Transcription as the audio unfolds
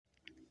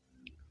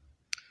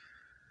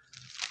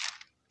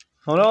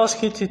I want to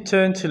ask you to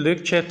turn to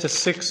Luke chapter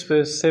 6,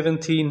 verse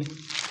 17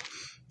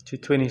 to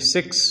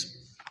 26.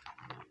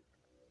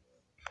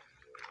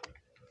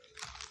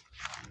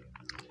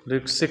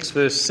 Luke 6,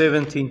 verse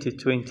 17 to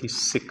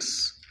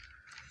 26.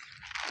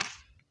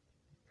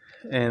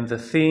 And the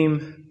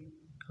theme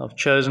I've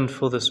chosen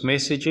for this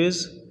message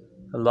is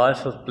a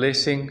life of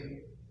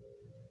blessing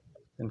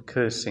and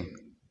cursing.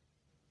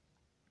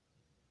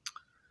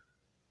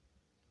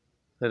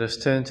 Let us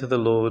turn to the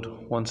Lord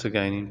once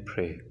again in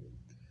prayer.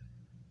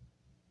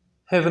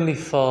 Heavenly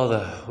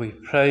Father, we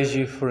praise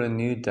you for a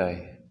new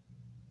day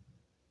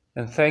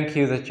and thank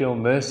you that your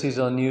mercies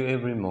are new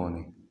every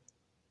morning,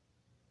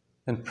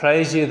 and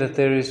praise you that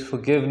there is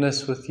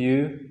forgiveness with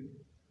you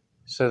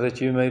so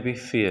that you may be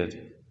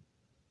feared,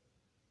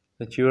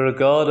 that you are a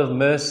God of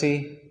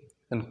mercy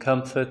and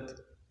comfort,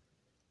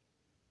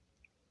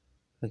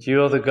 that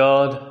you are the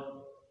God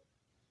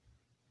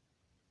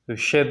who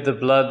shed the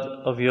blood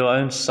of your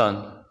own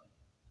Son,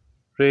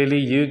 really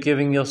you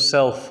giving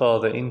yourself,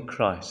 Father, in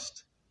Christ,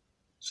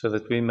 so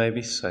that we may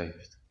be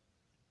saved.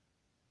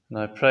 And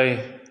I pray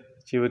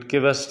that you would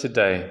give us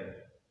today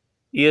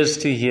ears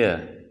to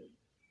hear,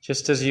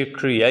 just as you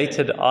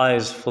created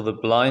eyes for the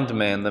blind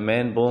man, the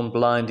man born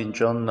blind in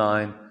John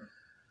 9.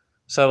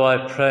 So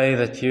I pray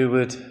that you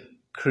would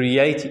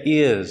create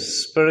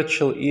ears,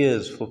 spiritual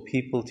ears for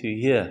people to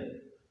hear,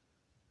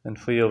 and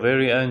for your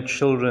very own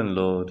children,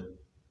 Lord.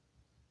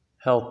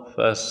 Help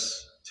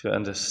us to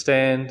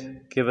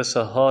understand, give us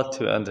a heart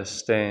to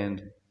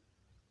understand,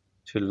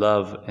 to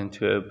love and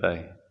to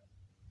obey.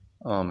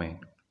 Amen.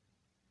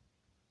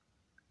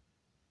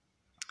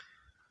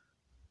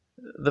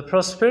 The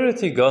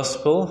prosperity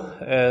gospel,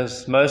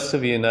 as most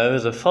of you know,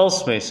 is a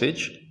false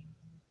message.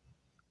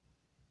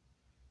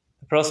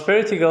 The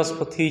prosperity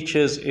gospel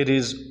teaches it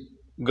is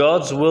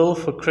God's will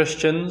for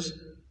Christians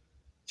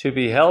to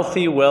be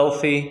healthy,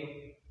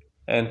 wealthy,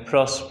 and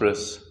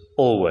prosperous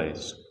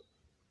always.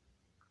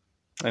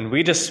 And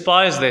we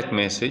despise that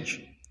message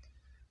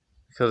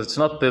because it's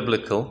not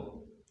biblical.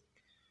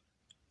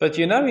 But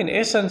you know, in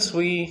essence,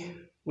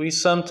 we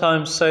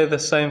sometimes say the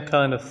same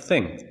kind of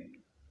thing.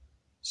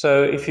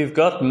 So if you've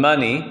got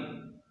money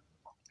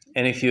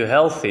and if you're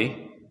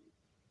healthy,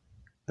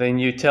 then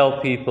you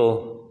tell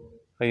people,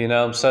 oh, you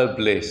know, I'm so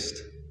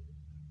blessed.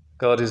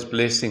 God is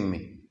blessing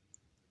me.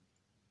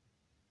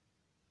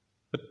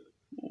 But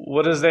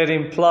what does that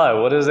imply?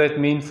 What does that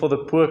mean for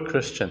the poor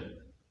Christian?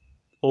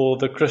 Or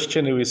the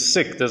Christian who is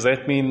sick? Does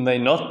that mean they're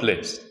not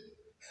blessed?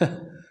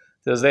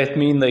 Does that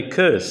mean they're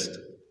cursed?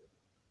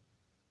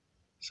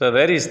 So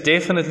that is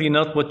definitely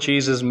not what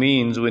Jesus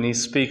means when he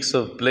speaks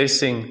of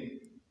blessing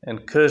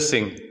and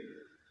cursing.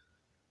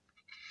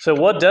 So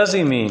what does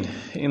he mean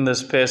in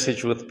this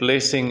passage with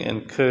blessing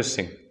and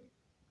cursing?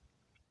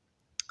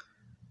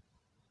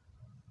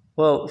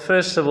 Well,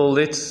 first of all,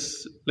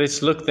 let's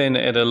look then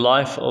at a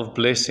life of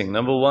blessing.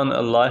 Number one,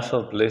 a life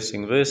of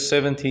blessing. Verse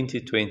 17 to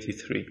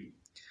 23.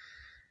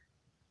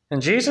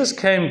 And Jesus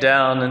came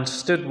down and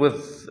stood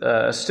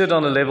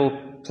on a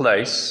level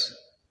place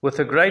with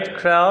a great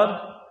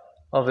crowd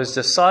of his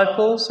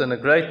disciples and a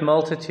great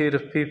multitude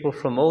of people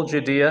from all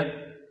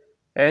Judea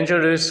and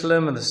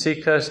Jerusalem and the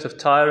seacoast of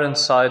Tyre and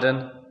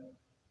Sidon,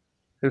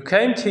 who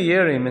came to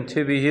hear him and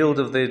to be healed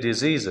of their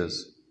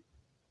diseases.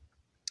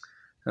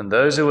 And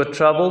those who were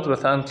troubled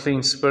with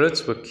unclean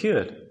spirits were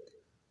cured.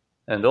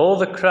 And all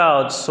the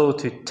crowd sought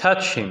to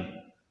touch him,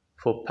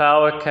 for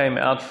power came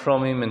out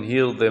from him and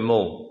healed them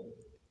all.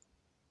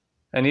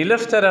 And he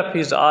lifted up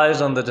his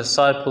eyes on the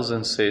disciples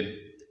and said,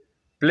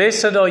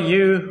 Blessed are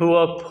you who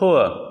are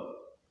poor,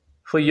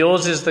 for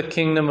yours is the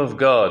kingdom of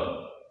God.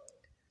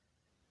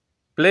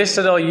 Blessed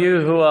are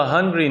you who are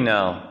hungry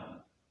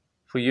now,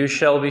 for you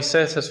shall be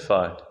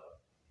satisfied.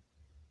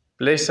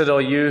 Blessed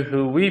are you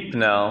who weep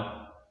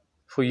now,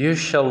 for you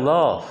shall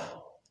laugh.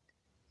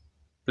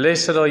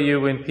 Blessed are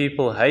you when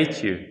people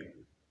hate you,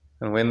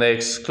 and when they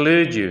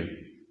exclude you,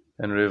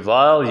 and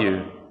revile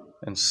you,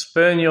 and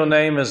spurn your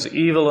name as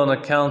evil on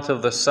account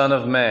of the Son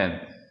of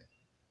Man.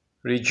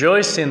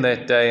 Rejoice in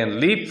that day and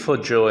leap for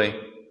joy,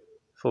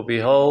 for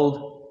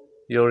behold,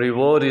 your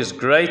reward is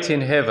great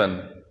in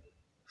heaven,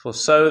 for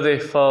so their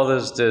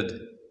fathers did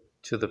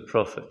to the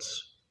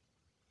prophets.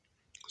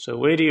 So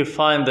where do you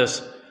find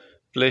this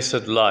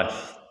blessed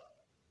life?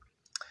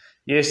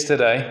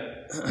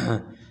 Yesterday,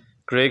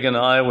 Greg and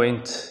I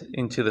went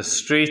into the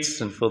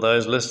streets, and for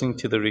those listening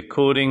to the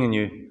recording and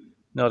you're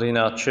not in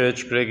our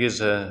church, Greg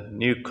is a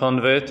new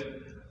convert,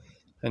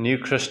 a new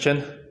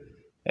Christian.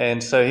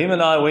 And so him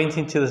and I went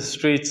into the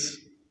streets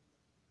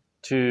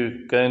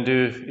to go and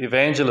do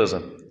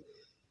evangelism.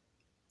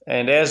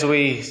 And as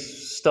we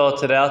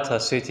started out, I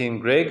said to him,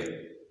 Greg,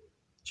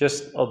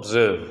 just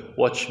observe,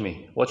 watch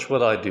me, watch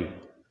what I do.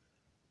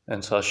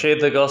 And so I shared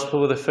the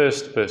gospel with the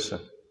first person.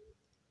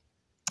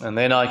 And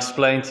then I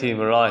explained to him,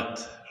 right,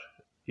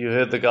 you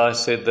heard the guy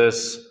said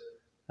this,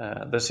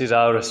 this is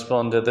how I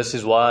responded, this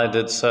is why I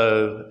did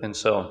so, and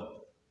so on.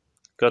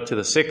 Got to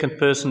the second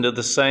person, did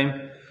the same.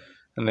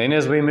 And then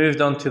as we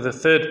moved on to the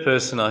third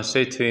person, I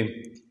said to him,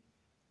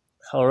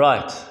 all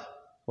right,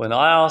 When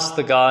I ask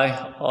the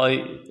guy,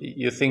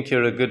 you think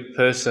you're a good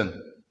person,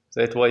 is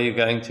that why you're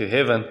going to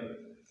heaven?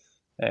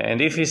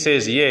 And if he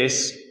says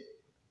yes,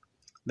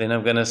 then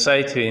I'm going to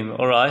say to him,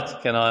 all right,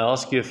 can I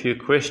ask you a few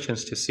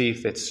questions to see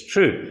if that's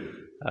true?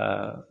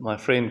 My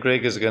friend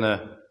Greg is going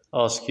to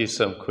ask you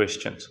some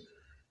questions.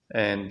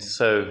 And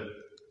so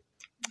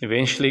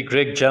eventually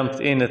Greg jumped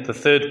in at the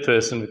third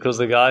person because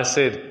the guy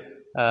said,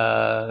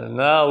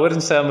 no, I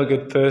wouldn't say I'm a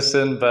good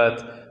person,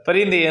 but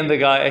in the end the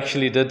guy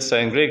actually did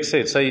say, and Greg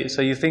said, so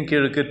you think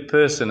you're a good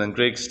person? And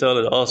Greg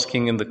started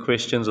asking him the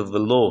questions of the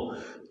law,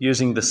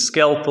 using the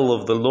scalpel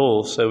of the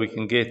law so we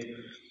can get,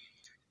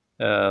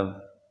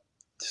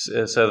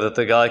 so that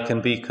the guy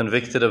can be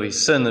convicted of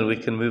his sin and we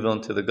can move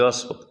on to the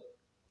gospel.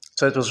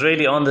 So it was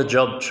really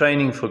on-the-job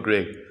training for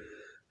Greg.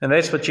 And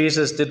that's what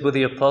Jesus did with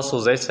the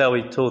apostles. That's how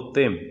he taught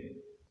them.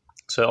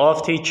 So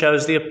after he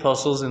chose the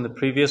apostles in the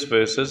previous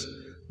verses,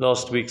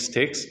 last week's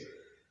text,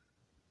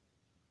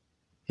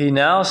 he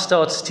now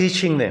starts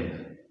teaching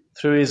them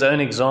through his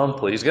own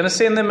example. He's going to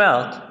send them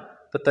out,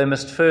 but they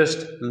must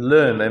first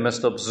learn. They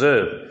must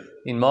observe.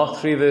 In Mark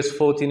 3 verse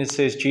 14 it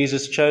says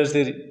Jesus chose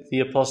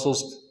the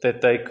apostles that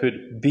they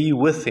could be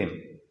with him.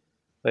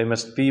 They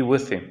must be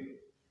with him.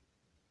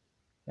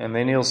 And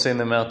then he'll send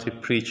them out to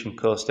preach and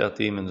cast out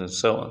demons and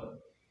so on.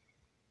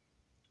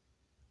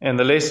 And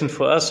the lesson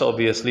for us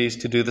obviously is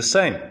to do the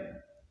same.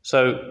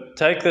 So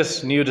take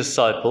this new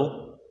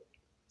disciple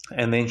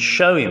and then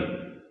show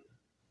him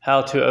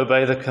how to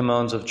obey the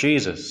commands of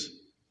Jesus.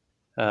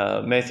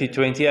 Matthew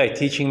 28,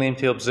 teaching them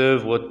to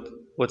observe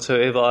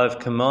whatsoever I've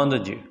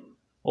commanded you.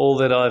 All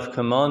that I've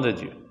commanded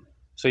you.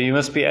 So you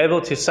must be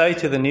able to say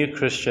to the new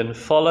Christian,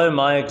 follow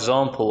my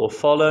example, or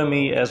follow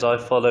me as I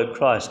follow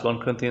Christ. 1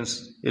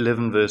 Corinthians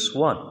 11 verse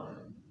 1.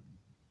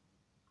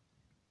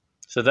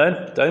 So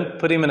don't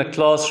put him in a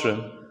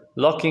classroom,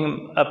 lock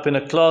him up in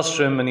a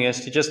classroom and he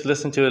has to just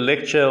listen to a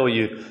lecture, or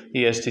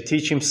he has to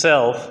teach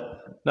himself.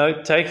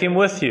 No, take him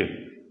with you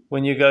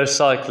when you go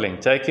cycling.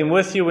 Take him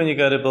with you when you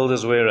go to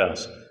Builders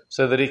Warehouse,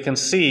 so that he can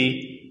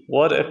see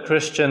what a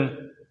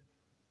Christian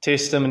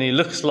testimony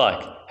looks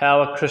like,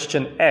 how a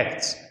Christian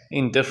acts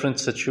in different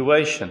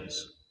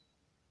situations.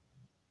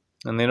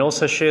 And then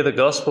also share the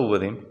gospel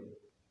with him,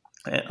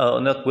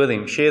 not with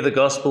him, share the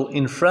gospel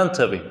in front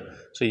of him.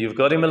 So you've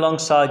got him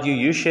alongside you,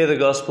 you share the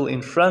gospel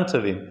in front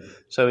of him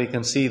so he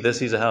can see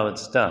this is how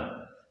it's done.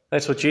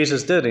 That's what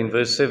Jesus did in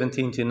verse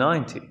 17 to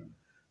 19.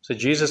 So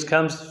Jesus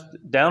comes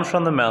down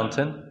from the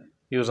mountain.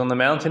 He was on the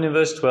mountain in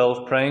verse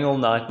 12, praying all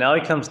night. Now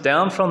he comes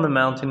down from the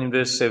mountain in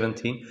verse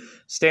 17,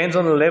 stands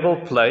on a level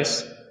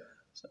place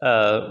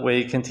where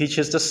he can teach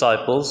his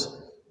disciples.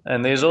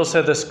 And there's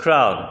also this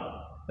crowd.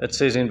 It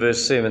says in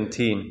verse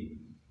 17.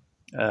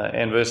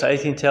 And verse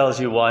 18 tells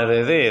you why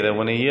they're there. They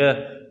want to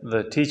hear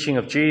the teaching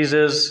of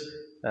Jesus.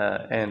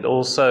 And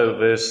also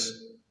verse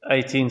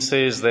 18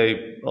 says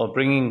they are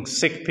bringing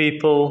sick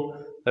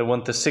people. They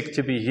want the sick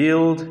to be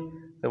healed.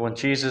 They want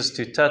Jesus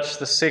to touch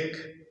the sick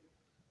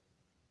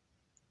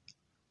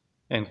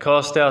and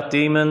cast out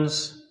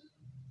demons.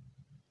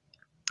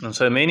 And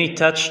so many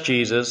touch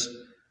Jesus.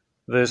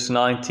 Verse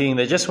 19,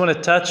 they just want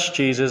to touch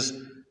Jesus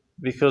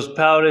because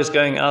power is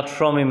going out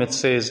from him, it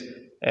says,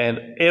 and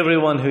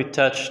everyone who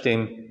touched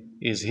him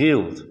is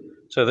healed.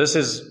 So this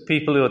is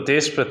people who are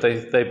desperate.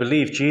 They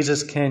believe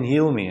Jesus can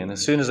heal me. And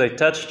as soon as they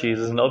touch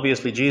Jesus, and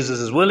obviously Jesus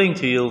is willing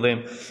to heal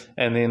them,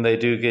 and then they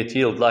do get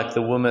healed, like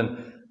the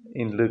woman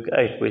in Luke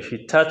 8, where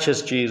she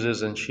touches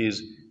Jesus and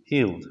she's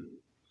healed.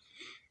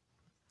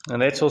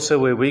 And that's also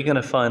where we're going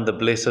to find the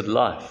blessed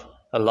life.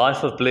 A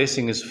life of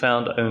blessing is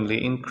found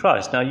only in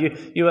Christ. Now,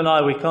 you and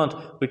I, we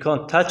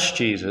can't touch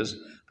Jesus,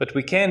 but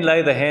we can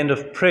lay the hand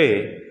of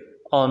prayer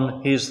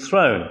on his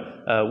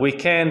throne. We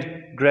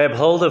can grab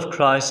hold of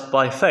Christ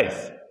by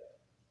faith.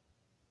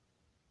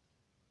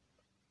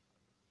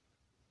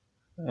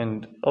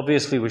 And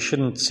obviously we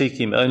shouldn't seek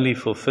him only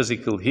for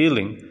physical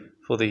healing,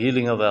 for the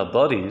healing of our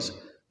bodies,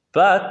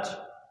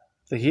 but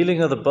the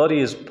healing of the body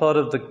is part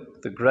of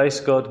the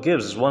grace God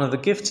gives. It's one of the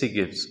gifts he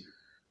gives.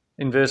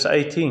 In verse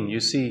 18, you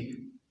see,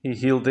 he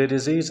healed their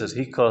diseases.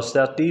 He cast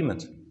out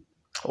demons.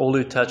 All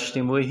who touched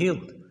him were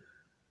healed.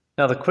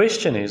 Now the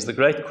question is, the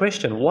great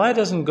question, why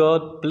doesn't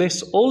God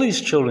bless all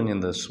his children in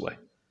this way?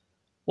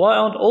 Why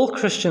aren't all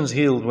Christians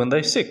healed when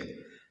they're sick?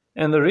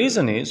 And the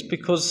reason is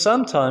because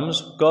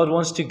sometimes God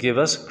wants to give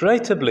us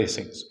greater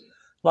blessings.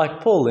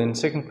 Like Paul in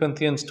 2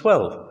 Corinthians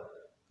 12,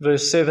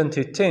 verse 7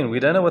 to 10. We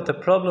don't know what the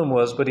problem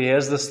was, but he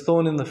has this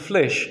thorn in the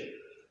flesh.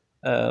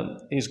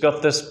 He's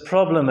got this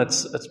problem,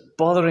 it's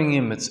bothering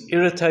him, it's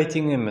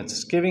irritating him,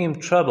 it's giving him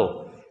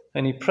trouble.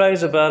 And he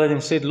prays about it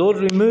and said, Lord,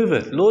 remove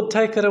it. Lord,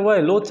 take it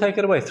away. Lord, take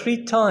it away.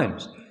 3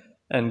 times.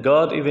 And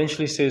God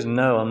eventually says,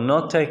 no, I'm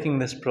not taking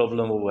this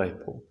problem away,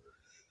 Paul,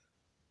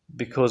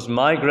 because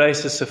my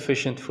grace is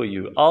sufficient for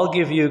you. I'll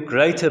give you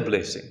greater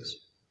blessings,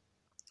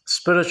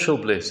 spiritual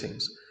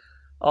blessings.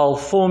 I'll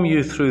form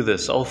you through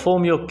this. I'll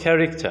form your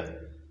character.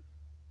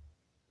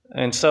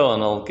 And so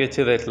on. I'll get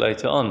to that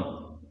later on.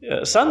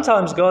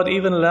 Sometimes God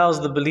even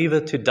allows the believer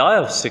to die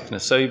of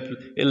sickness. So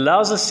he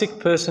allows a sick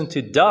person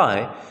to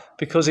die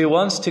because he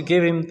wants to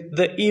give him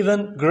the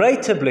even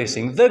greater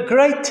blessing, the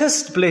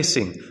greatest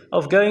blessing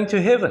of going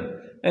to heaven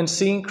and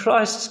seeing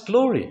Christ's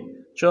glory.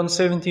 John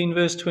 17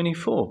 verse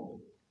 24.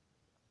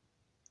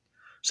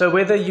 So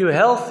whether you're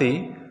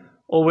healthy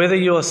or whether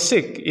you are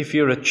sick, if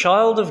you're a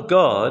child of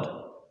God,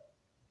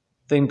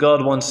 then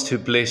God wants to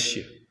bless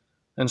you.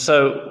 And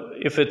so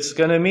if it's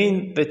going to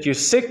mean that you're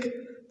sick,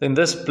 then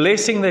this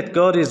blessing that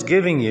God is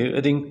giving you,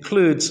 it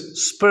includes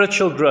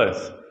spiritual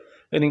growth.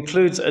 It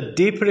includes a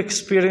deeper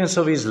experience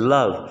of His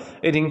love.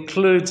 It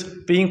includes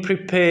being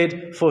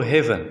prepared for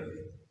heaven.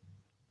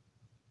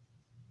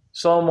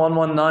 Psalm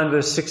 119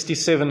 verse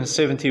 67 and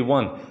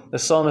 71. The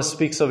psalmist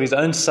speaks of his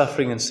own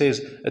suffering and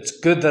says, it's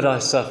good that I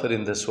suffered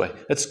in this way.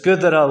 It's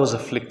good that I was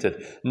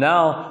afflicted.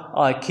 Now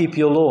I keep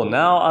your law.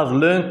 Now I've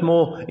learned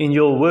more in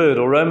your word.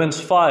 Or Romans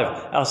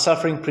 5, our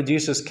suffering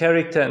produces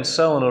character, and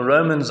so on. Or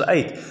Romans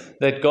 8,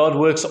 that God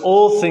works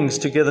all things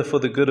together for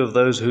the good of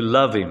those who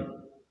love Him,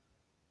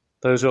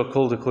 those who are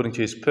called according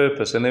to His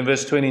purpose. And then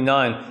verse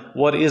 29,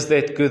 what is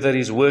that good that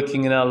He's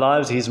working in our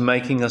lives? He's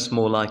making us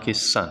more like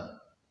His Son.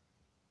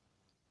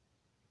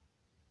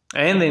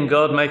 And then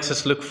God makes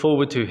us look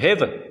forward to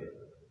heaven.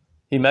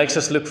 He makes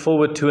us look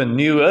forward to a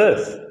new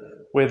earth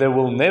where there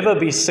will never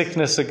be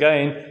sickness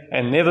again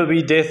and never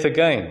be death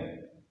again,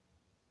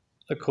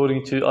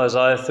 according to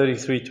Isaiah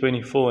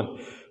 33:24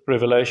 and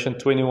Revelation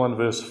 21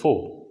 verse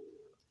 4.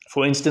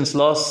 For instance,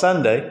 last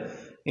Sunday,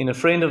 in a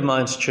friend of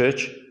mine's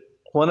church,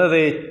 one of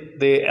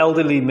their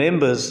elderly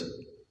members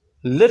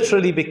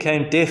literally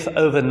became deaf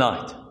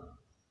overnight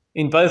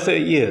in both her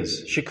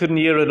ears. She couldn't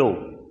hear at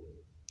all.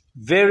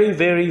 Very,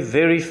 very,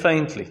 very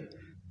faintly.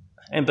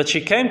 But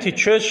she came to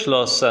church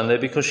last Sunday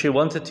because she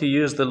wanted to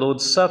use the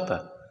Lord's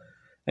Supper.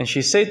 And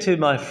she said to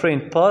my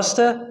friend,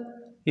 Pastor,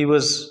 he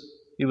was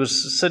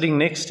sitting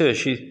next to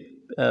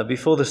her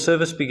before the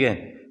service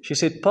began. She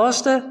said,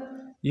 Pastor,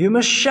 you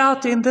must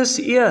shout in this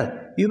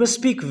ear. You must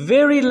speak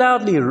very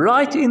loudly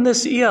right in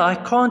this ear. I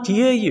can't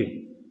hear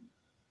you.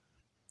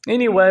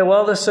 Anyway,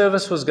 while the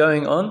service was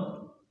going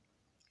on,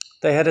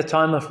 they had a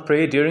time of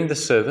prayer during the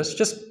service,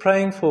 just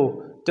praying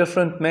for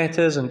different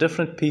matters and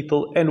different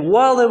people. And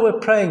while they were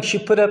praying, she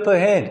put up her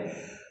hand,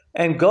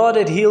 and God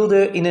had healed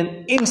her in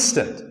an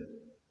instant.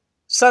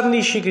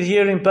 Suddenly she could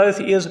hear in both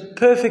ears,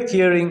 perfect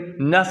hearing,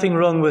 nothing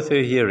wrong with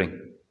her hearing.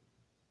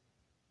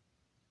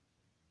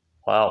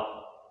 Wow.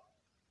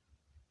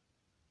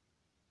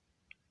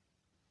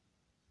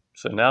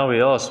 So now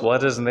we ask, why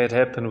doesn't that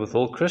happen with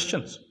all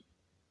Christians?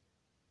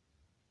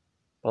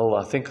 Well,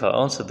 I think I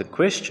answered the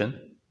question.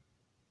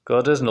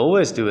 God doesn't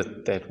always do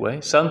it that way.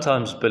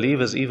 Sometimes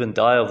believers even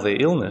die of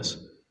their illness,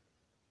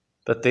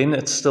 but then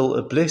it's still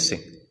a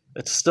blessing.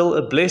 It's still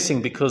a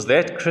blessing because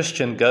that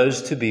Christian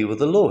goes to be with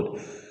the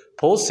Lord.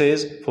 Paul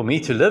says, for me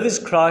to live is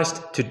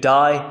Christ, to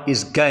die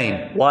is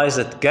gain. Why is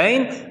it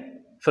gain?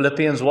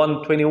 Philippians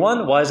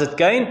 1:21. Why is it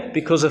gain?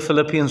 Because of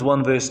Philippians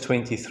 1 verse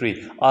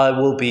 23. I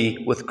will be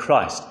with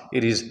Christ.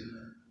 It is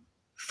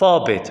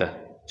far better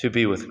to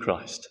be with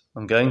Christ.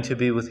 I'm going to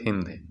be with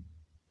Him there.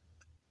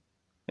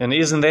 And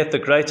isn't that the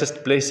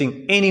greatest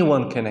blessing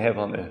anyone can have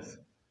on earth?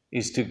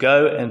 Is to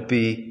go and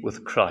be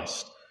with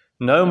Christ.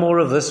 No more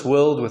of this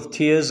world with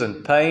tears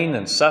and pain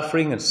and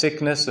suffering and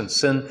sickness and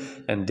sin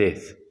and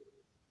death.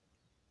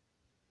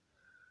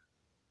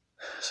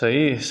 So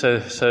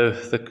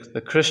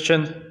the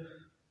Christian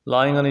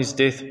lying on his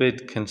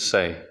deathbed can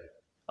say,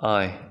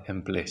 I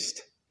am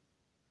blessed.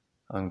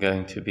 I'm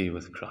going to be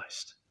with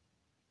Christ.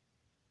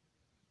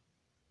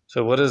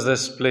 So what does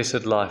this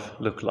blessed life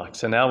look like?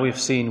 So now we've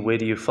seen, where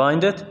do you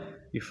find it?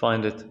 You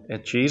find it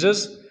at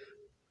Jesus.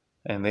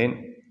 And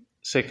then,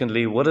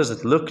 secondly, what does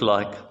it look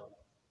like?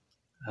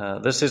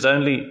 This is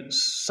only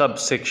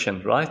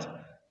subsection, right?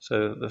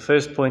 So the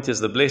first point is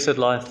the blessed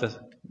life, the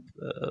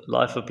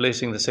life of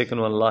blessing. The second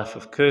one, life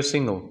of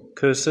cursing or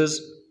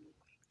curses.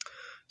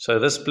 So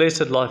this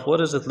blessed life, what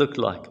does it look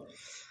like?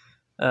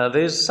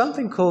 There's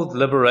something called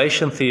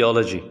liberation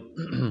theology.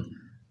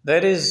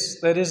 That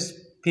is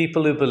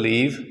people who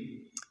believe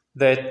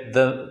that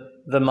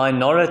the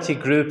minority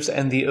groups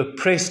and the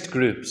oppressed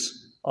groups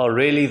are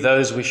really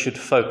those we should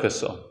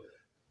focus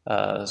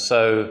on.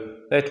 So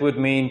that would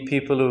mean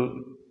people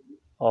who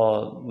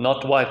are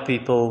not white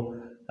people,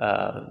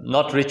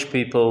 not rich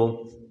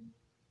people,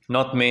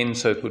 not men,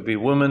 so it would be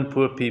women,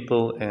 poor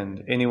people,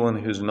 and anyone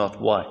who's not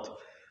white.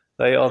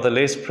 They are the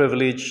less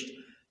privileged,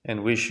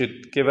 and we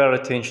should give our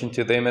attention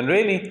to them. And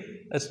really,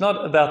 it's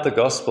not about the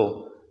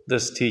gospel,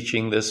 this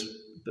teaching, this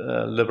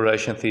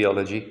liberation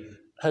theology.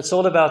 It's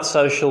all about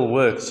social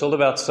work. It's all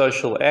about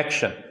social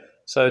action.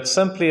 So it's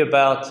simply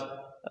about,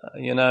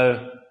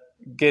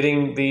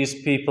 getting these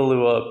people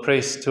who are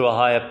oppressed to a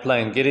higher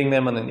plane, getting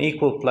them on an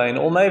equal plane,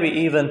 or maybe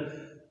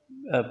even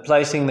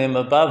placing them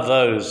above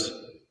those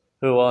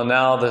who are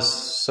now the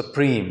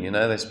supreme.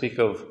 They speak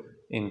of,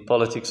 in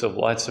politics, of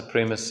white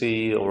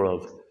supremacy, or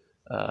of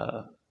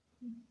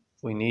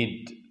we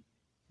need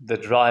the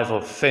drive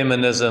of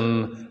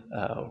feminism,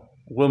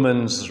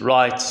 women's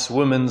rights,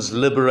 women's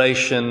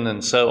liberation,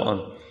 and so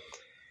on.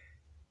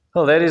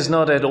 Well, that is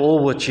not at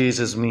all what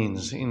Jesus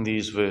means in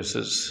these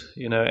verses.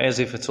 As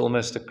if it's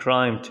almost a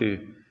crime to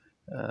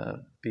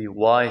be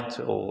white,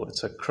 or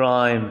it's a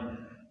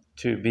crime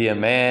to be a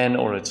man,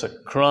 or it's a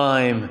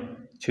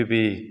crime to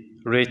be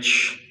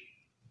rich.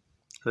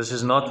 This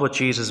is not what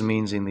Jesus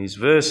means in these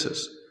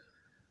verses.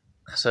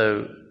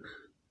 So,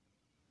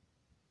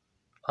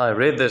 I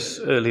read this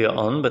earlier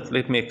on, but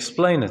let me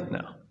explain it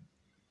now.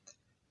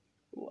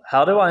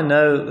 How do I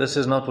know this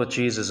is not what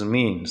Jesus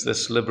means,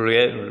 this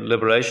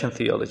liberation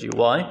theology?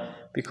 Why?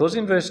 Because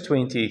in verse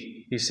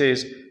 20, he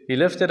says, he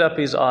lifted up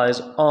his eyes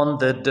on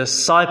the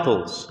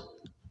disciples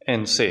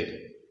and said.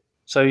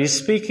 So he's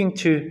speaking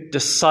to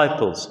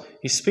disciples.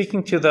 He's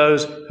speaking to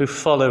those who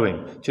follow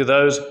him, to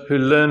those who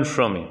learn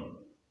from him.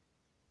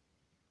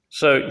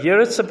 So here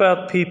it's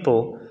about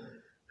people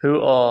who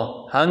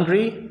are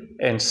hungry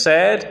and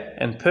sad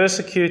and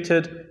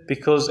persecuted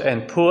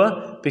and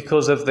poor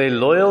because of their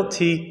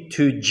loyalty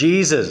to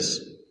Jesus.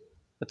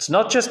 It's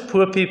not just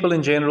poor people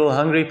in general,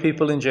 hungry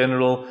people in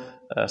general,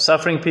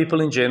 suffering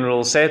people in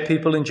general, sad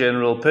people in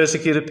general,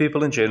 persecuted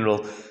people in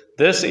general.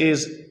 This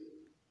is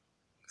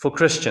for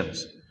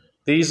Christians.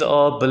 These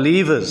are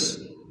believers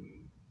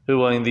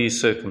who are in these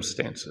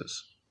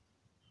circumstances.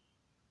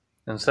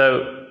 And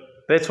so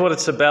that's what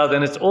it's about.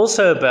 And it's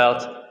also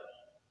about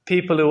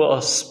people who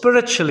are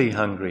spiritually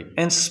hungry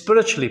and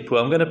spiritually poor.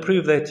 I'm going to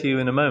prove that to you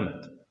in a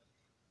moment.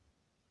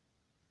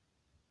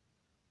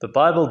 The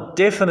Bible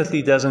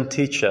definitely doesn't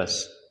teach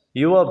us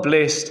you are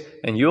blessed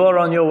and you are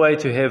on your way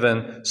to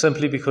heaven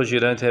simply because you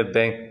don't have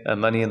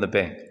money in the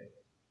bank.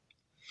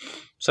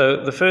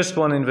 So the first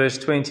one in verse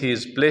 20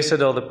 is,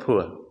 blessed are the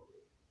poor,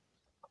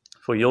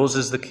 for yours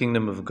is the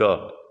kingdom of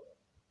God.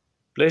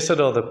 Blessed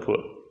are the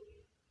poor.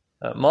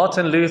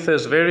 Martin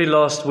Luther's very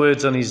last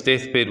words on his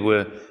deathbed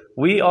were,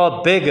 we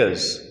are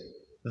beggars.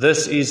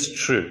 This is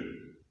true.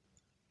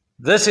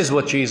 This is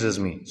what Jesus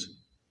means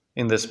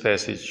in this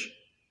passage.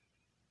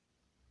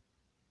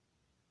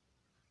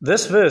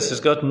 This verse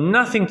has got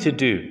nothing to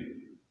do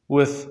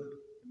with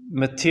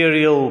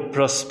material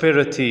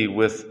prosperity,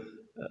 with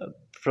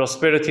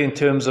prosperity in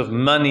terms of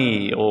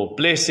money, or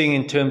blessing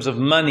in terms of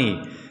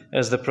money,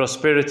 as the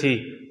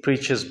prosperity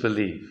preachers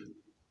believe.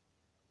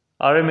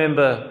 I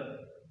remember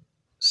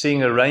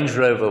seeing a Range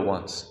Rover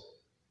once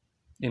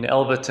in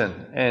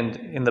Alberton, and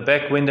in the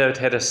back window it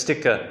had a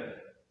sticker,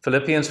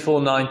 Philippians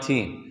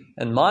 4:19,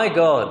 and my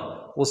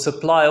God will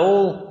supply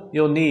all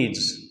your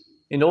needs,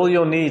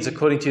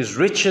 according to his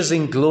riches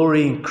in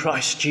glory in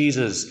Christ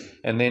Jesus.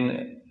 And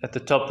then at the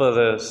top of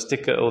the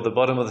sticker, or the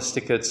bottom of the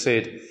sticker, it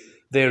said,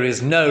 there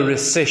is no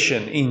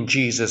recession in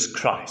Jesus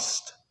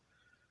Christ.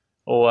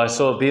 Or I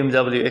saw a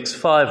BMW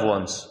X5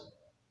 once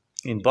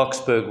in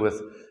Boksburg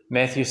with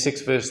Matthew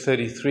 6 verse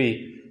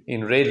 33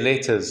 in red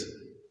letters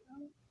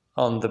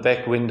on the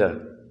back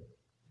window.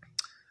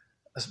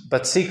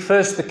 But seek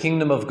first the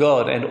kingdom of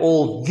God, and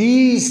all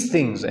these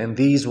things, and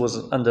these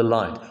was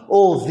underlined,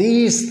 all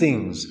these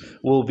things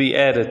will be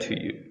added to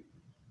you.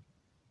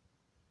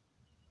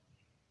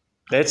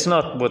 That's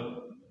not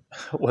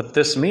what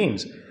this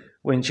means.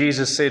 When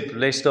Jesus said,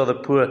 blessed are the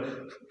poor,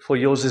 for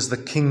yours is the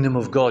kingdom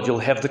of God. You'll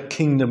have the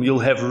kingdom, you'll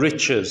have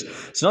riches.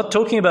 It's not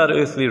talking about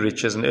earthly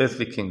riches and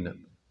earthly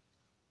kingdom.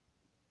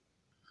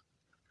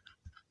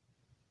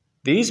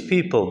 These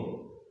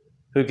people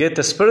who get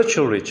the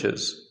spiritual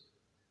riches,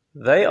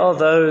 they are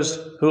those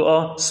who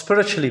are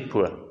spiritually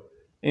poor,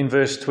 in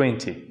verse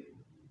 20.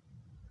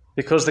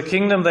 Because the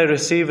kingdom they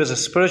receive is a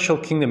spiritual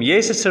kingdom.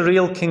 Yes, it's a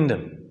real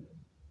kingdom,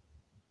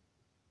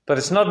 but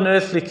it's not an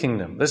earthly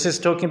kingdom. This is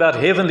talking about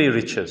heavenly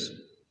riches.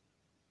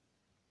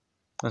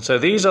 And so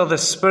these are the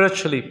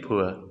spiritually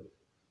poor.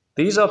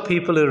 These are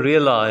people who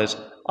realize,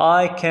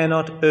 I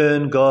cannot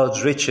earn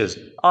God's riches.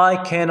 I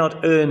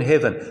cannot earn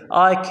heaven.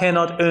 I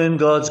cannot earn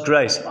God's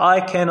grace.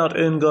 I cannot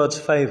earn God's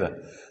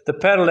favor. The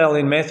parallel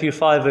in Matthew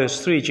 5 verse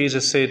 3,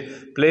 Jesus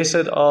said,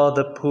 blessed are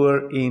the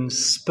poor in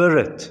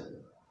spirit,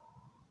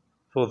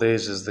 for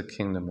theirs is the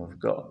kingdom of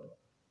God.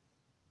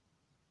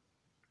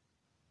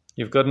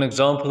 You've got an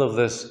example of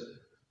this,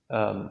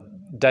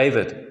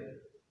 David.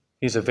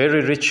 He's a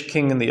very rich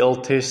king in the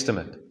Old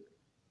Testament.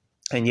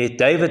 And yet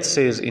David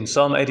says in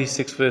Psalm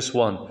 86 verse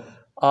 1,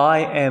 I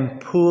am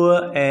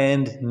poor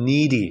and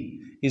needy.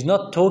 He's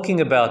not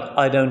talking about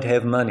I don't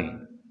have money.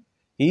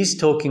 He's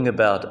talking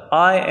about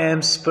I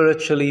am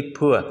spiritually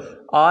poor.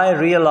 I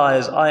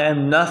realize I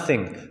am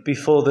nothing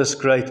before this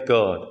great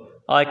God.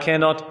 I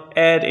cannot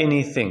add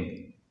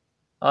anything.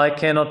 I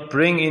cannot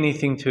bring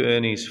anything to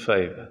earn his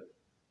favor.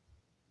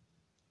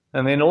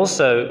 And then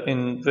also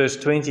in verse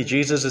 20,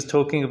 Jesus is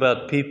talking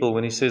about people,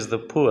 when he says the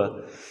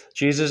poor,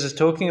 Jesus is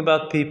talking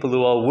about people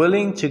who are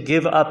willing to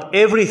give up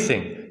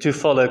everything to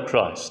follow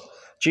Christ.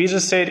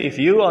 Jesus said, if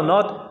you are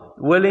not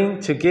willing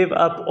to give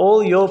up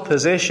all your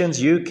possessions,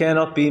 you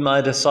cannot be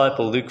my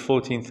disciple, Luke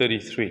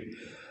 14:33.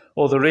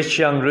 Or the rich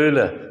young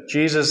ruler,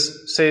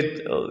 Jesus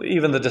said,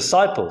 even the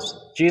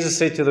disciples, Jesus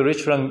said to the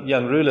rich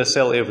young ruler,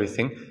 sell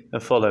everything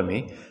and follow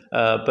me.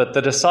 But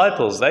the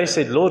disciples, they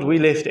said, Lord, we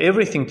left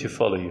everything to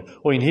follow you.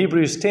 Or in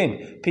Hebrews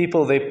 10,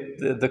 people,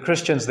 the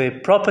Christians, their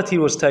property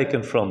was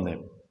taken from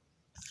them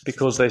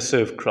because they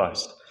served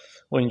Christ.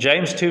 Or in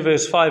James 2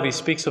 verse 5, he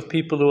speaks of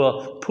people who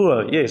are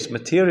poor, yes,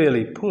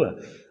 materially poor,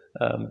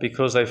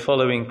 because they're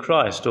following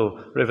Christ.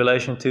 Or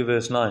Revelation 2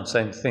 verse 9,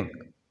 same thing.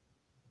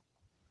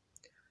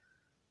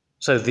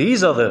 So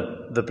these are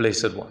the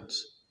blessed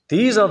ones.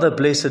 These are the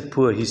blessed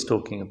poor he's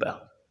talking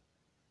about.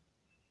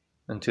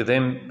 And to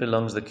them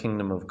belongs the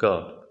kingdom of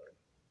God.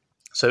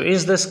 So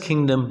is this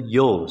kingdom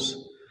yours?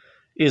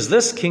 Is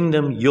this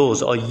kingdom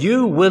yours? Are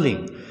you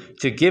willing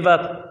to give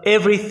up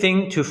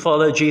everything to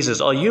follow Jesus?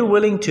 Are you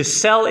willing to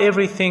sell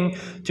everything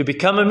to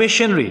become a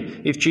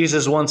missionary if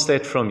Jesus wants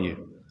that from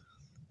you?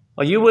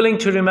 Are you willing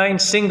to remain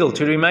single,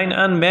 to remain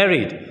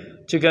unmarried,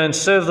 to go and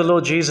serve the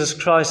Lord Jesus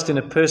Christ in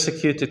a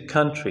persecuted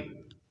country?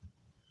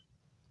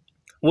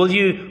 Will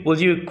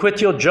you quit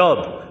your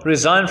job,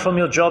 resign from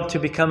your job to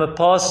become a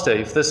pastor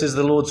if this is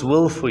the Lord's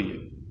will for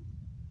you?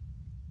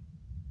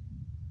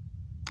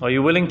 Are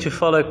you willing to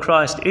follow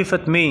Christ if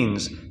it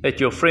means that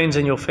your friends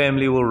and your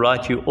family will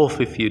write you off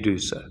if you do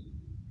so?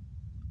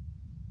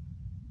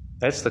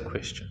 That's the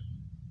question.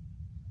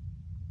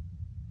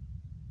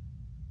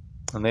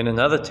 And then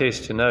another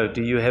test to know,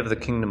 do you have the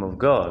kingdom of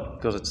God?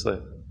 Because it's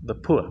the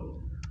poor,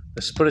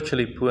 the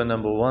spiritually poor,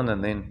 number one,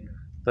 and then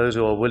those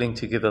who are willing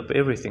to give up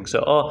everything.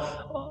 So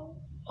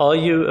are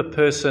you a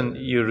person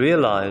you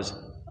realize,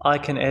 I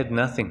can add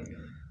nothing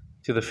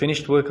to the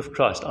finished work of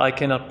Christ. I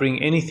cannot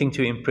bring anything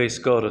to impress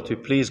God or to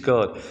please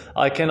God.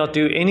 I cannot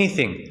do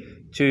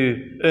anything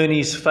to earn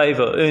His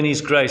favor, earn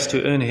His grace,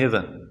 to earn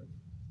heaven.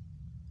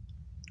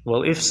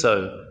 Well, if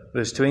so,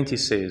 verse 20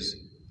 says,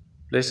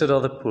 blessed are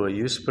the poor,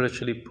 you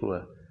spiritually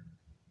poor,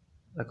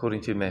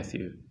 according to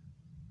Matthew.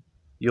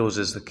 Yours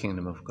is the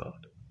kingdom of God.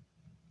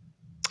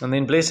 And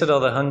then blessed are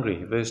the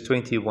hungry, verse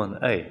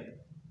 21a.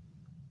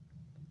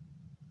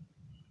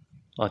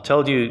 I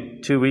told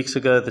you 2 weeks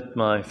ago that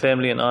my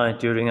family and I,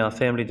 during our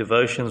family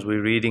devotions,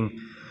 we're reading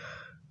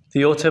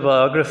the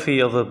autobiography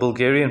of a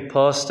Bulgarian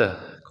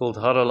pastor called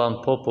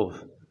Harolan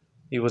Popov.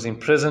 He was in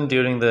prison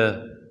during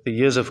the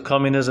years of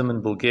communism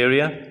in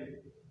Bulgaria,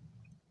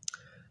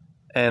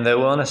 and they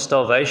were on a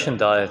starvation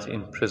diet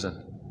in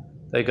prison.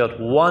 They got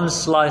one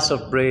slice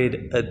of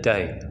bread a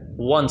day,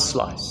 one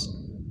slice.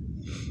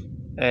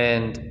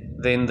 And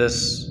then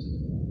this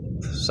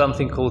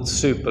something called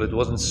soup, but it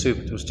wasn't soup,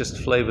 it was just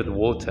flavored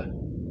water.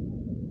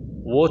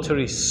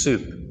 Watery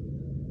soup.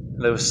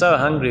 They were so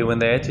hungry when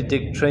they had to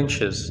dig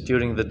trenches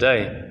during the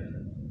day,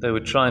 they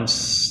would try and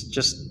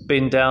just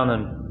bend down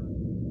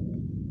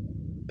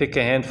and pick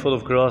a handful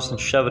of grass and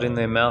shove it in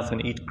their mouth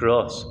and eat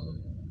grass.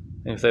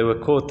 And if they were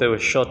caught, they were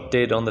shot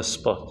dead on the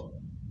spot.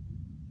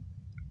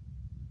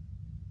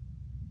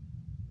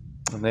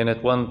 And then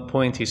at one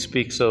point he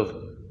speaks of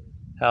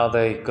how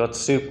they got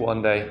soup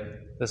one day,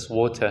 this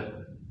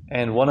water,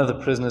 and one of the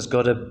prisoners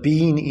got a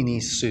bean in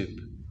his soup.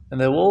 And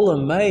they were all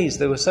amazed.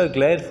 They were so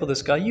glad for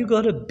this guy. You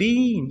got a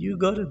bean. You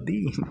got a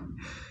bean.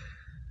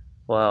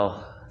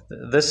 Wow.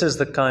 This is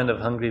the kind of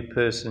hungry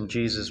person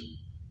Jesus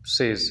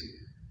says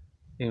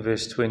in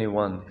verse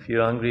 21. If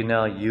you're hungry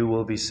now, you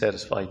will be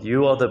satisfied.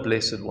 You are the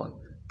blessed one.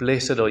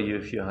 Blessed are you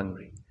if you're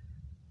hungry.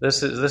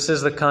 This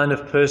is the kind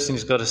of person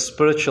who's got a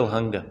spiritual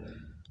hunger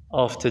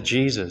after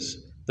Jesus,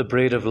 the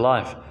bread of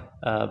life.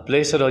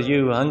 Blessed are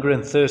you who hunger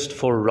and thirst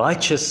for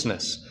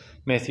righteousness.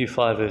 Matthew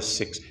 5 verse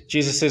 6.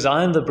 Jesus says,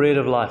 I am the bread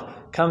of life.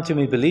 Come to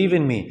me, believe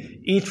in me,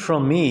 eat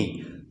from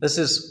me. This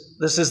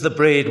is the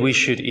bread we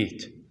should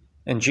eat.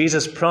 And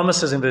Jesus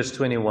promises in verse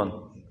 21,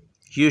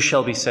 you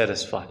shall be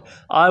satisfied.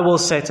 I will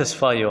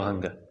satisfy your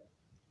hunger.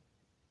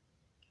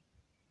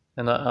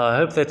 And I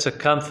hope that's a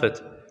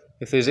comfort.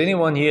 If there's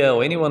anyone here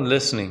or anyone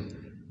listening,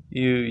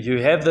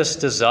 you have this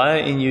desire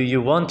in you,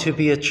 you want to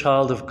be a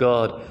child of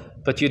God,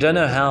 but you don't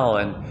know how,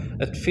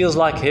 and it feels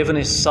like heaven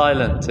is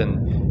silent,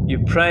 and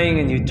you're praying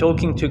and you're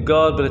talking to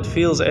God, but it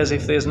feels as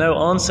if there's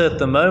no answer at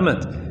the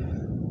moment.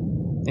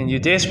 And you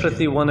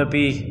desperately want to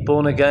be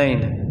born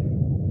again.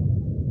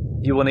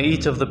 You want to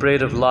eat of the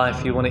bread of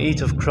life. You want to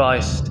eat of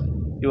Christ.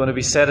 You want to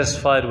be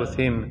satisfied with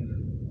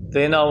Him.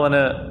 Then I want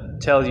to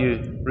tell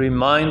you,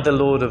 remind the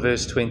Lord of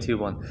verse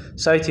 21.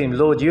 Say to Him,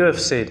 Lord, you have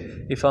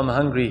said, if I'm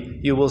hungry,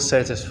 you will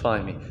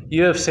satisfy me.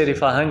 You have said,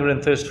 if I hunger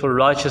and thirst for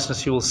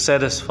righteousness, you will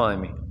satisfy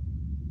me.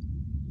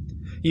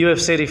 You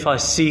have said, if I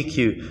seek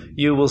you,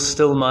 you will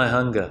still my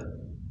hunger.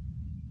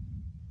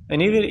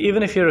 And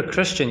even if you're a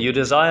Christian, you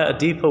desire a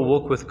deeper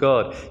walk with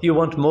God, you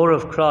want more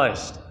of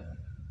Christ,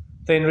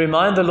 then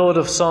remind the Lord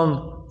of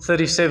Psalm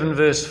 37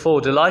 verse 4.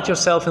 Delight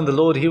yourself in the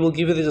Lord, He will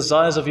give you the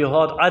desires of your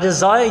heart. I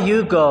desire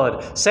you,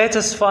 God.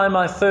 Satisfy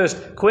my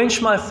thirst,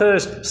 quench my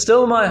thirst,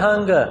 still my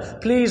hunger.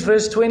 Please,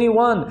 verse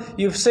 21,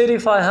 you've said,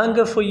 if I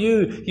hunger for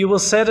you, you will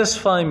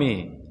satisfy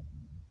me.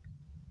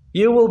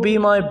 You will be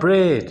my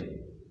bread.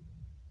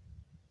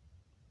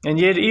 And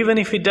yet, even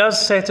if He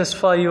does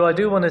satisfy you, I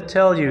do want to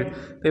tell you,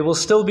 there will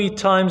still be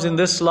times in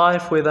this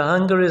life where the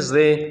hunger is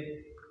there,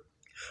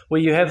 where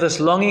you have this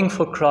longing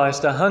for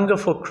Christ, a hunger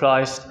for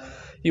Christ.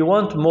 You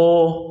want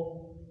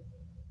more.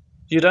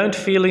 You don't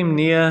feel Him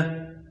near.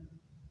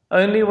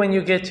 Only when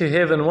you get to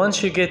heaven,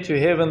 once you get to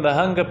heaven, the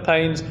hunger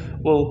pains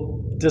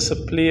will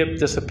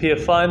disappear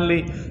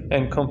finally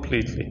and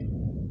completely.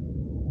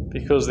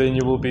 Because then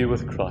you will be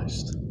with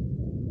Christ.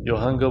 Your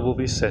hunger will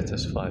be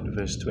satisfied.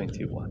 Verse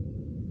 21.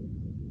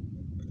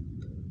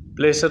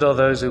 Blessed are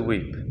those who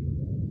weep.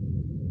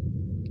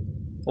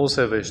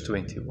 Also verse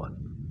 21.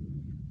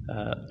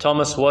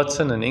 Thomas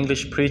Watson, an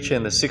English preacher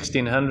in the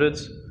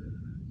 1600s,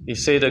 he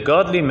said, a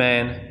godly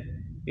man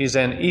is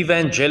an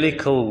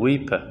evangelical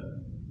weeper.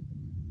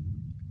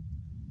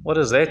 What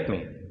does that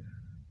mean?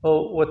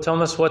 Well, what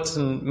Thomas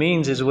Watson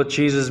means is what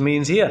Jesus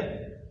means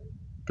here.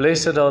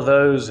 Blessed are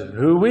those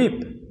who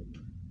weep,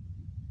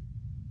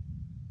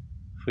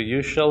 for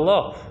you shall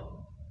laugh.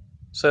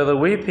 So the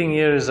weeping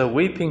here is a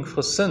weeping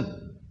for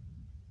sin.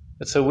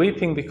 It's a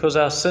weeping because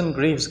our sin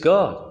grieves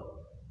God.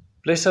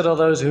 Blessed are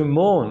those who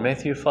mourn,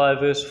 Matthew 5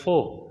 verse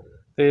 4.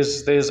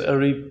 There's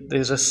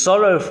a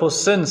sorrow for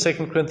sin,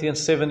 2 Corinthians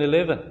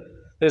 7:11.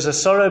 There's a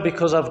sorrow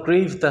because I've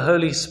grieved the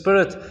Holy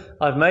Spirit.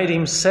 I've made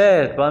Him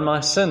sad by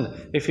my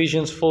sin,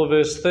 Ephesians 4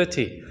 verse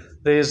 30.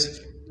 There's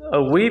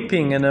a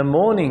weeping and a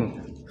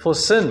mourning for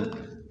sin,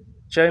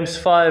 James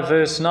 5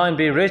 verse 9.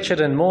 Be wretched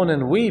and mourn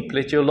and weep.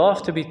 Let your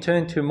laughter be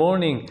turned to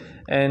mourning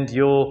and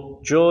your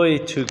joy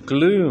to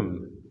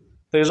gloom.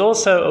 There's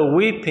also a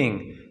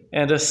weeping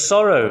and a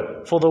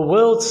sorrow for the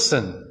world's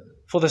sin,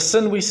 for the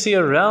sin we see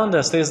around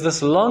us. There's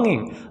this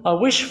longing. I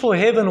wish for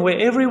heaven where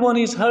everyone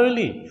is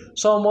holy.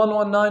 Psalm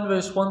 119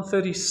 verse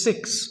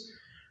 136,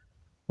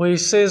 where he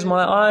says,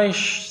 my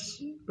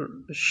eyes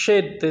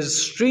shed,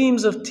 there's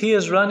streams of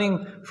tears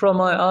running from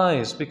my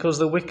eyes because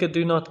the wicked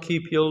do not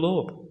keep your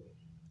law.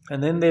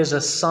 And then there's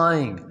a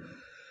sighing.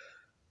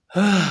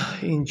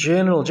 In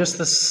general, just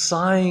the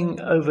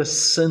sighing over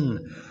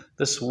sin,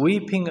 this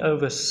weeping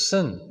over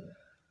sin.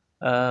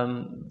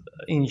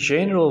 In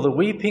general, the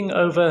weeping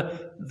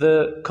over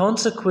the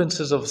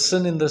consequences of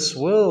sin in this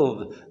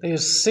world.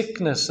 There's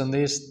sickness and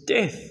there's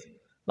death.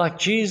 Like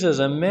Jesus,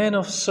 a man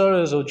of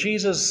sorrows, or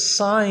Jesus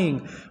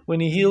sighing when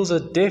He heals a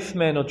deaf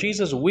man, or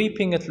Jesus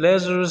weeping at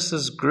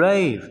Lazarus'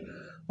 grave,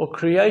 or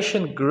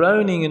creation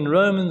groaning in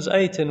Romans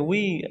 8. And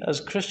we, as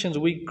Christians,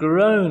 we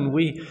groan,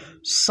 we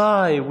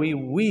sigh, we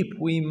weep,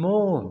 we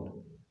mourn,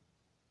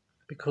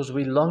 because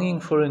we're longing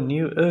for a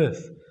new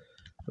earth,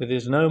 where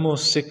there's no more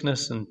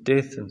sickness and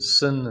death and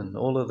sin and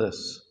all of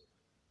this.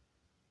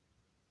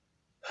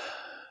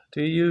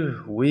 Do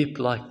you weep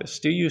like this?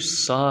 Do you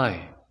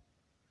sigh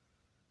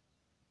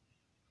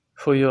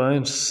for your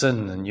own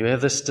sin? And you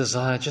have this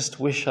desire, just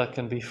wish I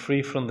can be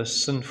free from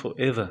this sin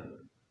forever.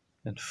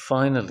 And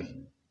finally,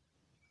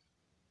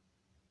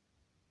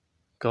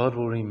 God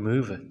will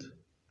remove it.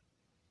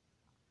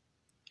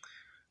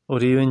 Or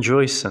do you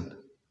enjoy sin?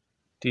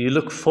 Do you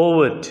look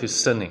forward to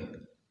sinning?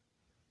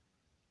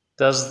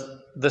 Does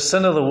the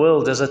sin of the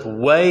world, does it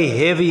weigh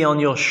heavy on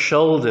your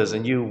shoulders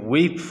and you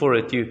weep for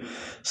it? You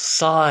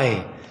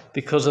sigh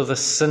because of the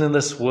sin in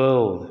this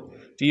world?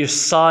 Do you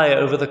sigh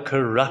over the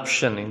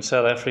corruption in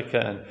South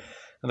Africa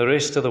and the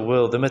rest of the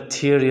world, the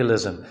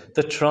materialism,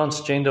 the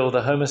transgender or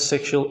the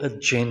homosexual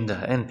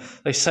agenda? And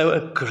they're so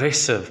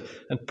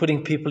aggressive and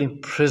putting people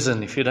in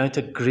prison if you don't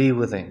agree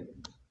with them.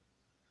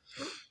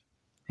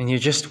 And you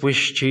just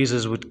wish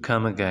Jesus would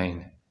come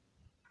again.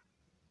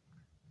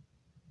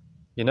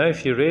 You know,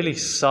 if you really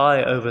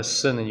sigh over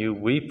sin and you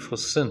weep for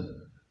sin,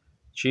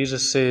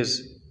 Jesus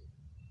says,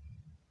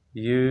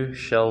 you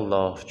shall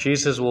laugh.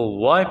 Jesus will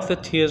wipe the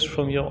tears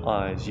from your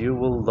eyes. You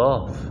will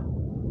laugh.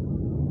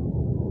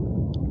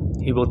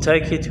 He will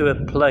take you to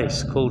a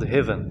place called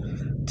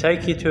heaven.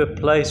 Take you to a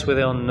place where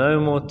there are no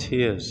more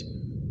tears.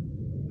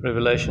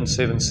 Revelation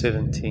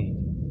 7:17.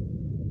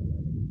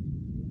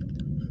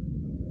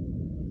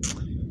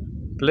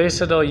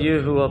 Blessed are you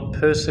who are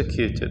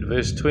persecuted.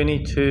 Verse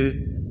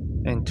 22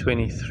 and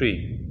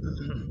 23.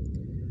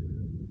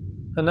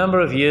 A number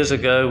of years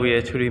ago, we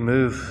had to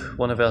remove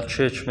one of our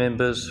church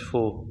members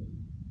for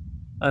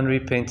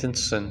unrepentant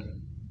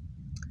sin.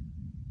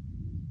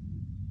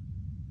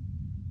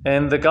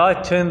 And the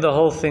guy turned the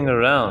whole thing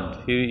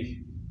around.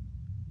 He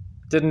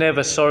didn't have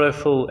a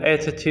sorrowful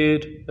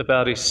attitude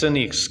about his sin.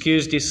 He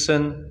excused his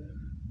sin.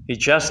 He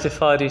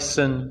justified his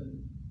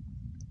sin.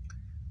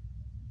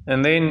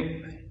 And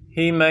then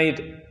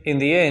in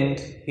the end,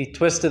 he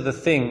twisted the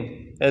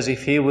thing as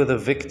if he were the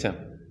victim.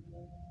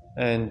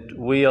 And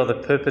we are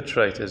the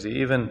perpetrators.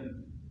 He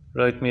even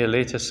wrote me a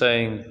letter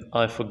saying,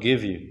 I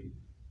forgive you,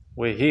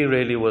 where he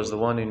really was the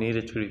one who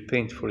needed to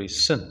repent for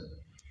his sin.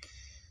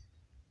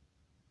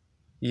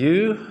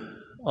 You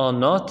are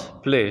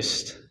not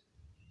blessed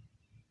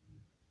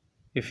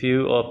if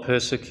you are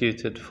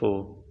persecuted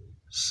for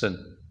sin.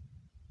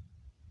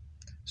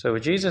 So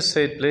when Jesus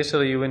said, blessed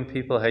are you when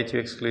people hate you,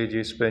 exclude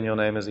you, spurn your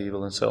name as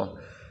evil, and so on.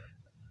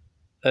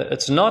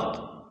 It's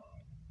not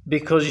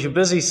because you're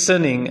busy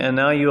sinning and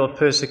now you are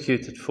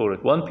persecuted for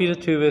it. 1 Peter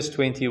 2 verse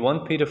 20,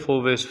 1 Peter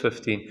 4 verse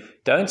 15.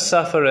 Don't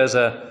suffer as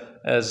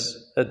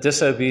a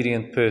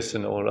disobedient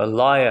person or a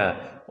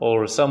liar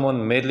or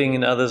someone meddling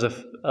in others'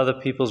 other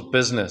people's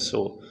business,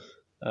 or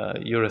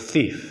you're a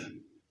thief,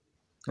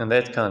 and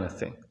that kind of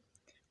thing.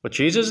 What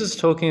Jesus is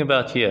talking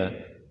about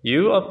here,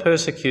 you are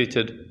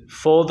persecuted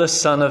for the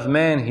Son of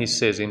Man, he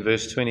says in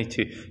verse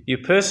 22.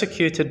 You're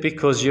persecuted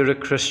because you're a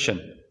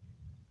Christian.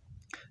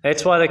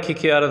 That's why they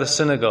kick you out of the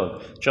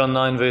synagogue, John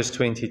 9 verse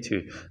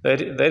 22.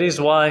 That is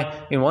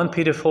why in 1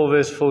 Peter 4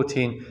 verse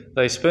 14,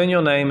 they spurn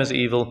your name as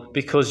evil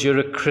because you're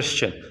a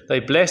Christian. They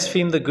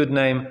blaspheme the good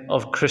name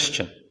of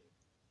Christian.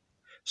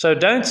 So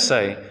don't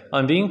say,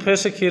 I'm being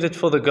persecuted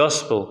for the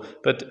gospel,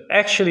 but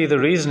actually the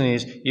reason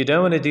is you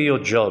don't want to do your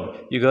job,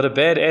 you got a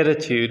bad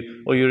attitude,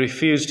 or you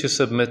refuse to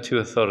submit to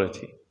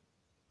authority.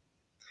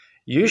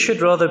 You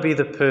should rather be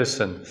the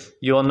person,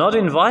 you are not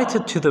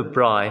invited to the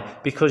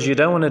braai because you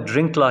don't want to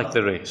drink like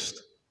the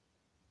rest.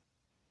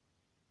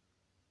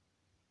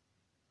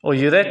 Or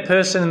you're that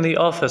person in the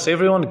office,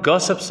 everyone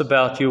gossips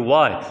about you.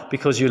 Why?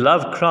 Because you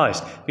love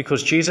Christ,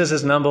 because Jesus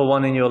is number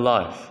one in your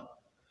life.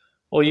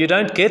 Or you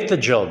don't get the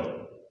job,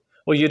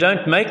 or you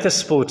don't make the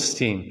sports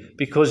team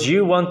because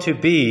you want to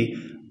be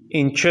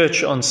in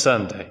church on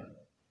Sunday.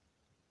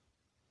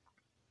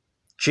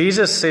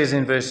 Jesus says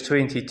in verse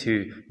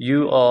 22,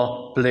 you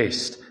are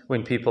blessed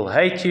when people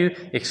hate you,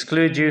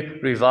 exclude you,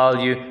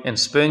 revile you, and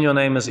spurn your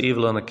name as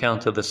evil on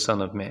account of the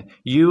Son of Man.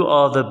 You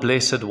are the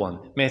blessed one.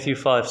 Matthew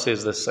 5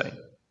 says the same.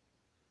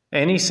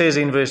 And he says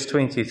in verse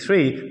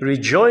 23,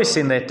 rejoice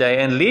in that day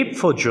and leap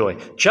for joy,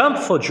 jump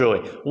for joy.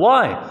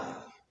 Why?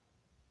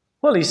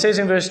 Well, he says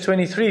in verse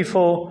 23,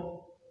 for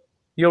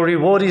your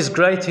reward is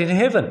great in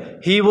heaven.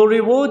 He will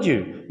reward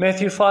you.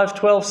 Matthew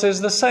 5:12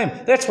 says the same.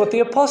 That's what the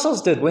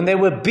apostles did. When they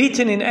were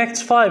beaten in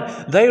Acts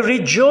 5, they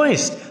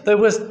rejoiced. They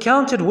were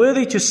counted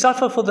worthy to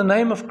suffer for the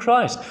name of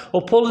Christ.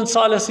 Or Paul and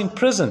Silas in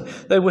prison.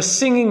 They were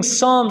singing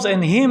psalms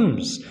and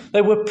hymns.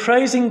 They were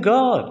praising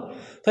God.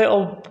 They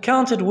are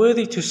counted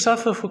worthy to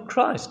suffer for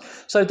Christ.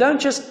 So don't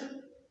just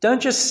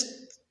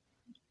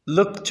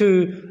look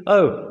to,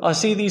 I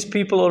see these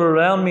people all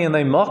around me and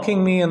they're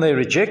mocking me and they're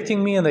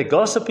rejecting me and they're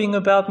gossiping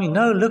about me.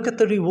 No, look at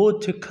the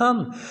reward to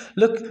come.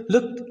 Look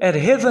at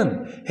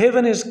heaven.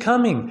 Heaven is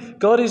coming.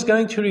 God is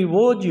going to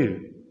reward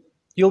you.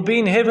 You'll be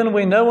in heaven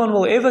where no one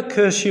will ever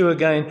curse you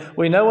again,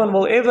 where no one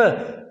will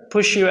ever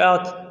push you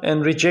out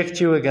and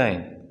reject you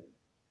again.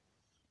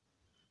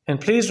 And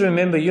please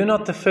remember, you're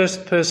not the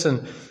first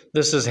person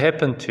this has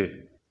happened to.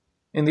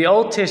 In the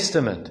Old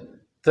Testament,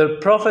 the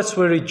prophets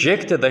were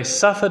rejected. They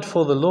suffered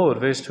for the Lord.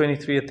 Verse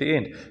 23 at the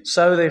end.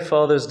 So their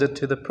fathers did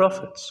to the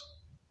prophets.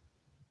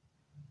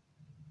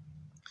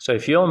 So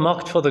if you're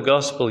mocked for the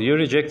gospel, you're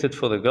rejected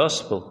for the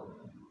gospel,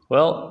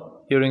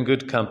 well, you're in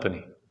good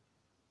company.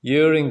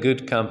 You're in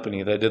good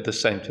company. They did the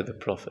same to the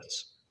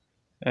prophets.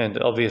 And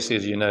obviously,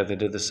 as you know, they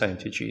did the same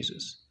to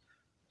Jesus.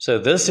 So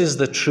this is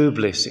the true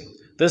blessing.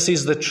 This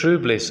is the true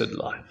blessed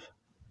life.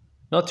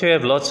 Not to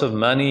have lots of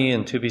money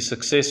and to be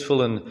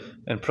successful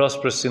and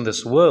prosperous in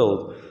this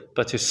world,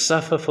 but to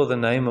suffer for the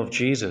name of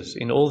Jesus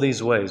in all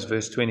these ways,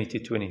 verse 20 to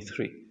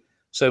 23.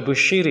 So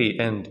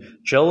Bushiri and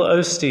Joel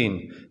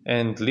Osteen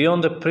and Leon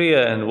de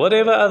Priya and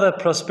whatever other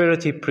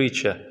prosperity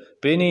preacher,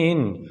 Benny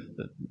Hinn,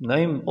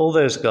 name all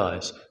those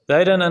guys,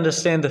 they don't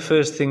understand the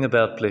first thing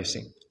about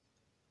blessing.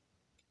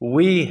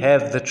 We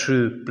have the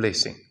true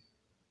blessing,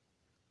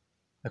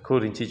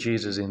 according to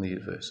Jesus in these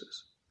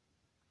verses.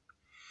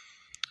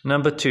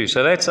 Number 2,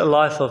 so that's a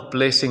life of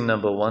blessing,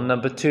 number 1.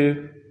 Number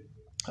 2,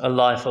 a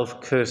life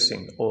of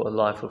cursing or a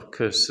life of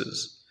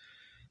curses.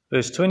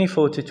 Verse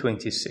 24 to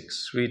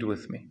 26, read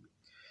with me.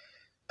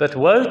 But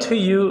woe to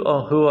you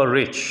who are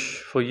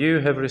rich, for you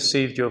have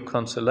received your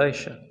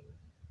consolation.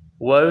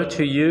 Woe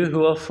to you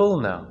who are full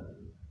now,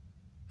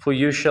 for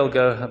you shall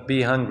go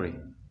be hungry.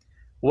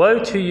 Woe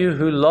to you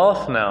who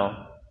laugh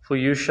now, for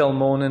you shall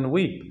mourn and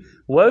weep.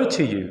 Woe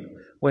to you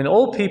when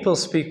all people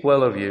speak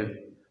well of you,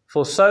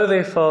 for so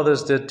their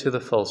fathers did to the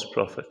false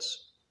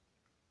prophets.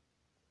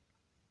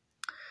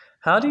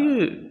 How do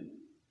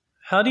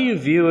you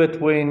view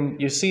it when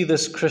you see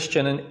this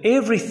Christian and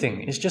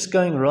everything is just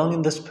going wrong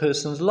in this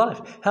person's life?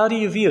 How do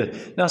you view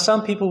it? Now,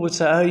 some people would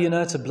say,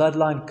 it's a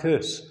bloodline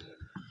curse.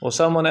 Or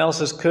someone else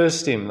has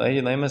cursed him.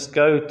 They must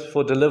go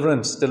for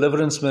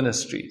deliverance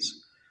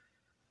ministries.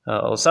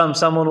 Or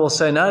someone will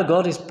say, no,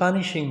 God is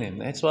punishing them.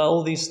 That's why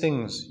all these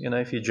things,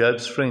 if you're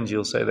Job's friends,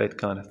 you'll say that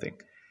kind of thing.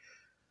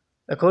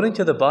 According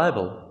to the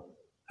Bible,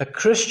 a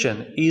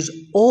Christian is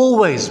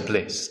always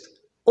blessed,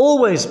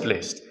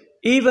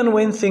 even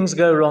when things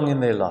go wrong in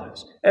their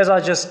lives. As I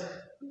just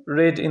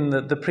read in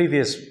the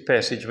previous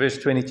passage, verse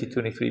 20 to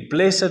 23,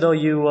 blessed are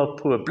you who are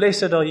poor,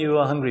 blessed are you who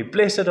are hungry,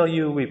 blessed are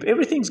you who weep.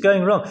 Everything's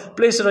going wrong.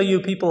 Blessed are you,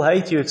 people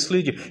hate you,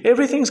 exclude you.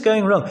 Everything's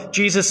going wrong.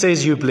 Jesus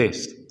says you're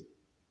blessed.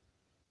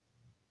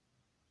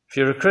 If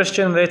you're a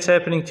Christian, that's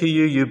happening to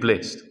you, you're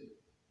blessed.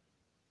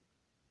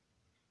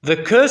 The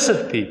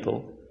cursed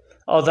people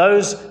are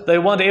those, they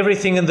want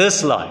everything in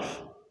this life.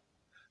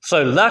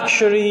 So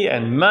luxury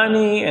and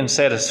money and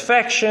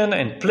satisfaction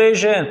and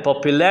pleasure and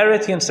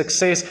popularity and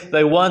success,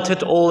 they want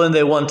it all and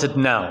they want it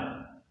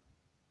now.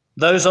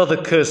 Those are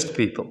the cursed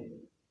people.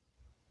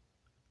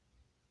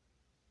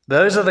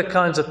 Those are the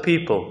kinds of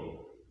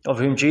people of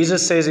whom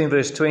Jesus says in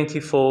verse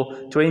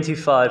 24,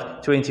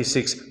 25,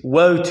 26,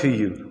 woe to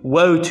you,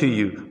 woe to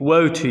you,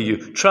 woe to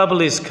you.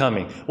 Trouble is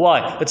coming.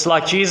 Why? It's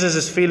like Jesus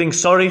is feeling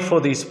sorry for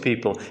these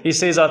people. He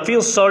says, I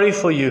feel sorry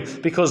for you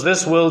because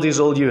this world is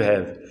all you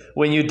have.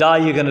 When you die,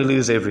 you're going to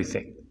lose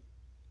everything.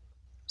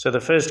 So the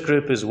first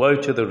group is woe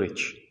to the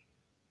rich.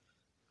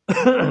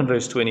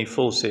 Verse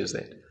 24 says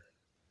that.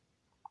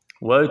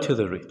 Woe to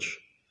the rich.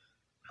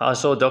 I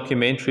saw a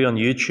documentary on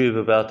YouTube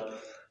about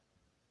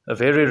a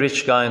very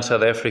rich guy in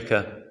South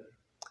Africa.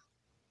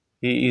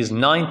 He is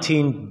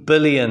 19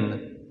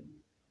 billion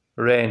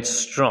rand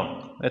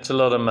strong. That's a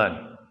lot of money.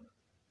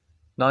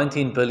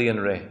 19 billion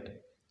rand.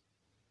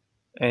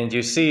 And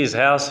you see his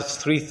house, it's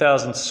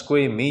 3,000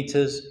 square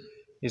meters.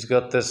 He's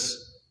got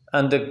this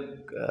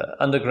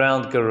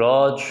underground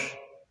garage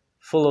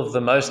full of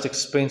the most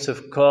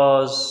expensive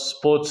cars,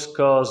 sports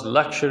cars,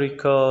 luxury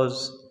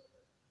cars.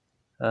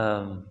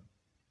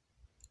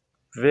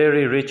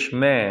 Very rich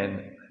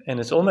man. And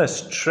it's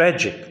almost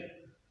tragic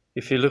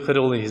if you look at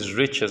all his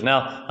riches.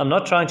 Now, I'm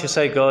not trying to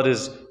say God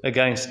is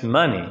against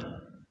money.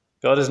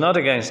 God is not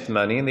against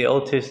money. In the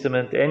Old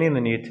Testament and in the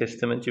New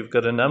Testament, you've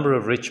got a number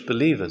of rich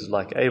believers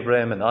like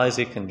Abraham and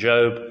Isaac and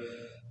Job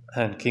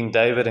and King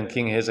David and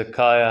King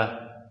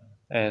Hezekiah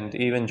and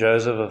even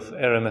Joseph of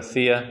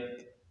Arimathea,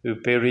 who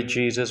buried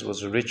Jesus,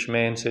 was a rich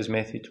man, says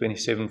Matthew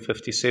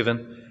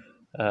 27:57.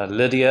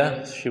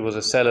 Lydia, she was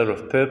a seller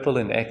of purple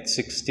in Acts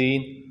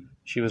 16.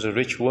 She was a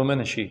rich woman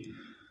and she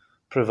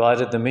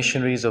provided the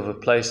missionaries of a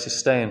place to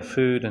stay and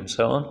food and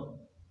so on.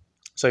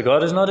 So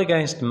God is not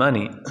against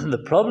money.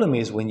 The problem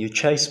is when you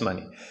chase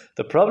money.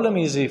 The problem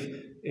is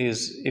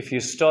if you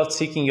start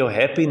seeking your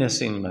happiness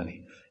in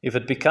money. If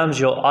it becomes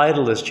your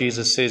idol, as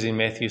Jesus says in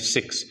Matthew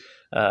 6,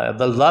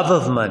 the love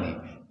of money,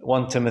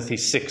 1 Timothy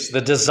 6,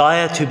 the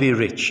desire to be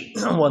rich,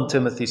 1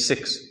 Timothy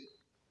 6,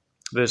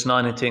 verse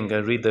 9 and 10. Go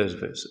read those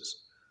verses.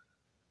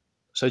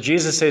 So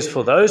Jesus says,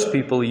 for those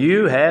people,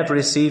 you have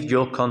received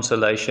your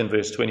consolation,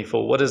 verse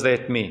 24. What does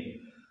that mean?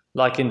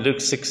 Like in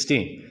Luke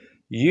 16.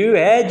 You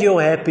had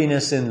your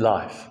happiness in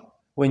life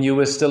when you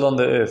were still on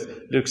the earth.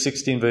 Luke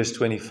 16, verse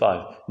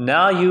 25.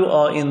 Now you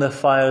are in the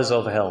fires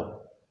of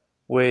hell.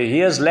 Where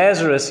here's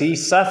Lazarus, he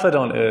suffered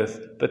on earth,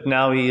 but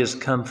now he is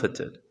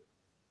comforted.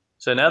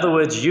 So in other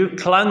words, you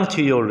clung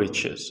to your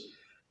riches.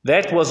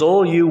 That was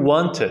all you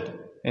wanted.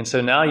 And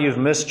so now you've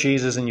missed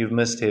Jesus and you've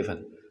missed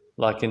heaven.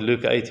 Like in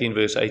Luke 18,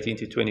 verse 18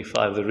 to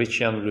 25, the rich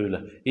young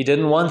ruler. He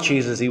didn't want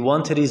Jesus, he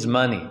wanted his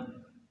money.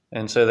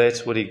 And so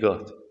that's what he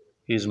got,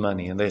 his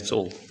money, and that's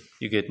all.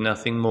 You get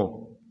nothing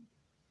more.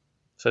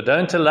 So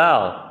don't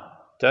allow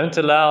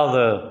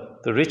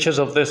the riches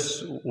of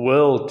this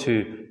world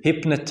to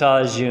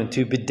hypnotize you and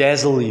to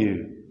bedazzle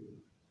you.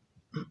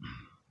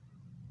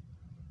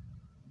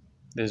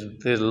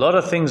 There's a lot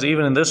of things,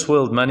 even in this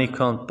world, money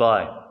can't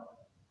buy.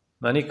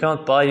 Money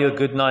can't buy you a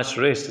good night's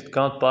rest. It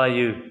can't buy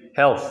you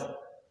health.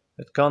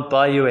 It can't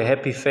buy you a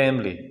happy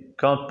family. It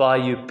can't buy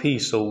you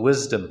peace or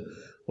wisdom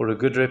or a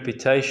good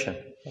reputation.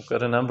 I've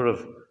got a number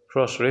of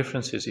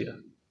cross-references here.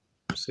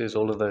 It says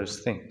all of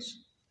those things.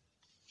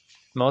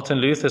 Martin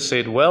Luther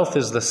said, wealth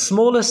is the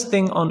smallest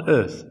thing on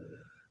earth.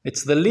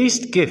 It's the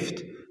least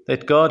gift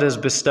that God has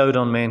bestowed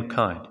on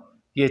mankind.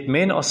 Yet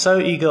men are so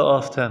eager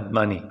after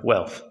money,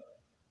 wealth,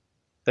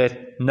 that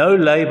no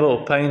labor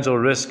or pains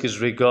or risk is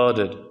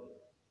regarded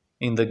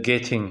in the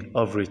getting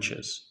of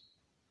riches.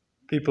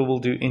 People will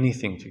do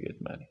anything to get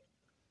money.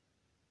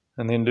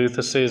 And then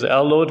Luther says,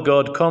 our Lord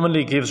God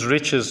commonly gives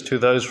riches to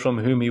those from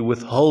whom he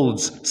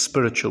withholds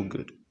spiritual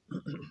good.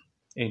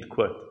 End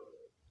quote.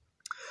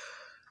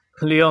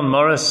 Leon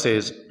Morris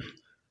says,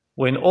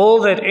 when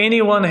all that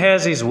anyone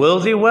has is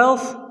worldly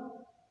wealth,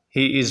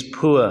 he is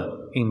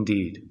poor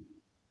indeed.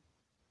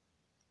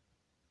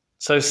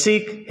 So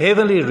seek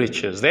heavenly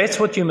riches. That's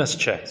what you must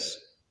chase.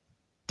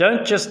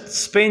 Don't just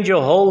spend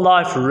your whole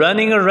life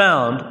running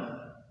around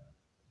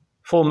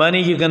for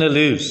money you're going to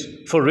lose.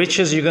 For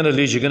riches you're going to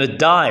lose. You're going to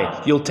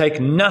die. You'll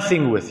take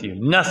nothing with you.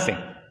 Nothing.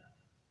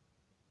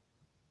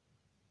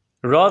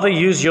 Rather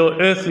use your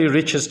earthly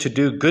riches to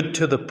do good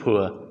to the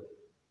poor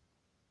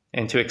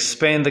and to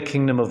expand the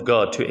kingdom of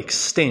God, to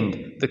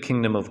extend the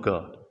kingdom of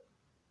God.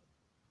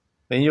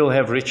 Then you'll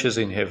have riches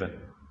in heaven.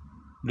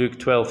 Luke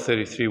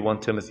 12:33, 1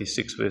 Timothy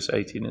 6, verse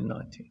 18 and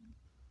 19.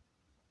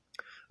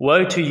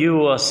 Woe to you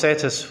who are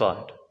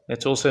satisfied.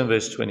 That's also in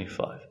verse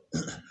 25.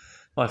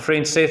 My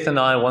friend Seth and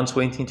I once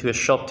went into a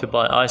shop to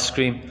buy ice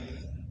cream,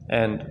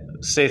 and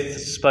Seth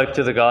spoke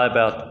to the guy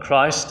about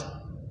Christ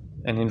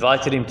and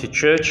invited him to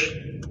church,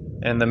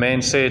 and the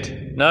man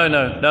said,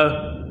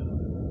 no.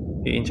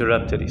 He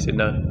interrupted. He said,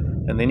 no.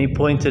 And then he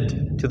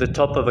pointed to the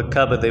top of a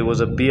cupboard. There was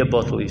a beer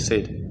bottle. He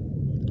said,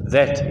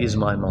 that is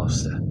my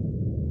master.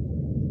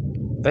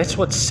 That's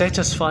what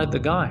satisfied the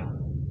guy.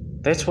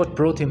 That's what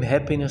brought him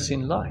happiness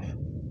in life.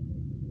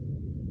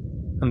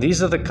 And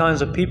these are the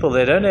kinds of people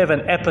that don't have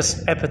an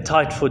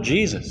appetite for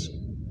Jesus.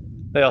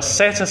 They are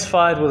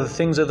satisfied with the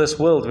things of this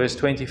world. Verse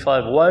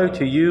 25, woe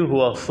to you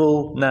who are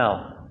full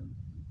now.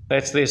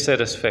 That's their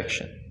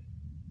satisfaction.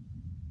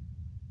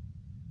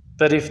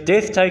 But if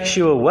death takes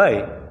you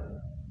away,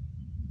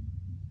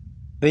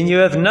 then you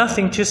have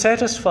nothing to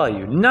satisfy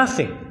you.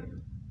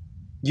 Nothing.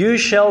 You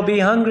shall be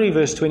hungry,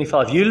 verse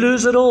 25. You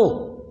lose it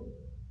all.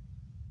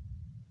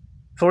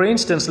 For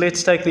instance,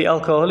 let's take the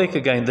alcoholic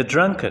again, the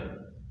drunkard.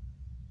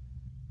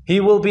 He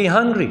will be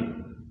hungry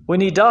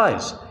when he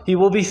dies. He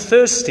will be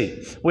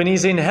thirsty. When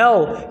he's in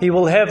hell, he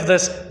will have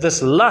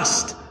this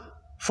lust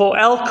for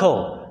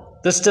alcohol,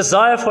 this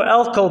desire for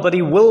alcohol, but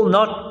he will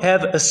not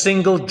have a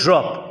single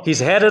drop. He's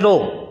had it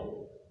all.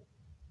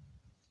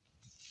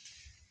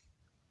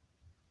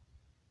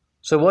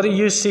 So what are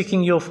you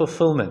seeking your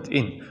fulfillment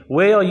in?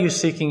 Where are you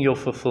seeking your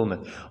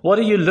fulfillment? What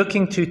are you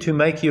looking to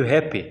make you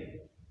happy?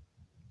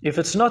 If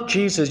it's not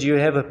Jesus, you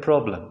have a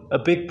problem, a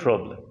big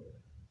problem,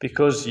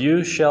 because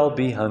you shall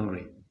be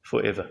hungry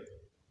forever.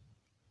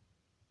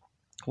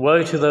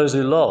 Woe to those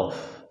who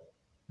laugh.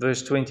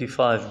 Verse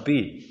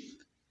 25b.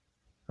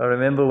 I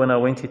remember when I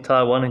went to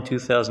Taiwan in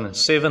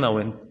 2007,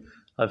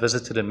 I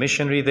visited a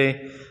missionary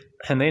there,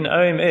 and then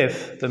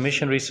OMF, the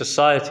Missionary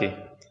Society,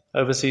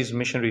 Overseas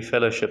Missionary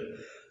Fellowship,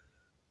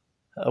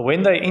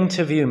 when they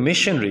interview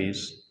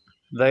missionaries,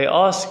 they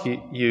ask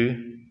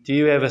you, do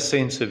you have a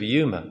sense of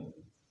humor?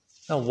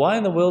 Now, why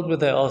in the world would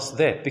they ask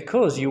that?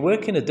 Because you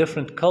work in a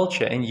different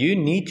culture and you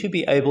need to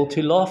be able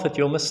to laugh at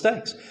your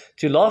mistakes,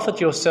 to laugh at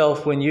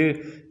yourself when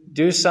you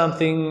do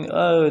something,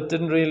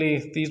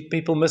 these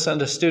people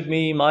misunderstood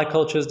me, my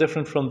culture is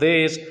different from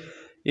theirs.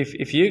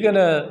 If you're going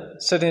to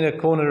sit in a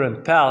corner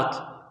and pout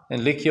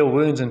and lick your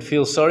wounds and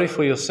feel sorry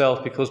for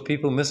yourself because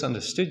people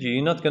misunderstood you,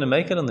 you're not going to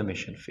make it on the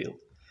mission field.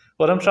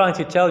 What I'm trying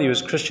to tell you is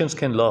Christians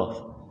can laugh.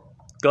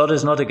 God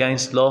is not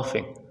against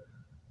laughing.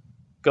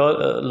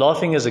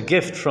 Laughing is a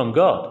gift from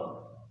God.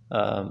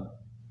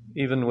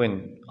 Even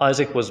when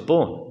Isaac was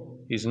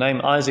born, his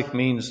name Isaac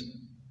means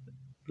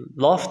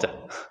laughter.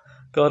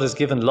 God has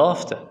given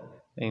laughter.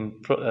 In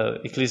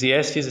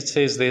Ecclesiastes it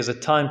says there's a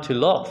time to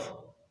laugh.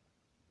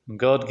 And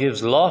God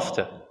gives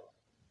laughter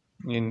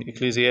in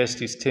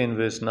Ecclesiastes 10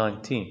 verse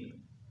 19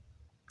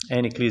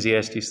 and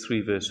Ecclesiastes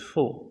 3 verse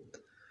 4.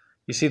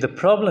 You see, the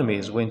problem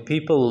is when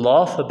people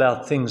laugh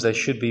about things they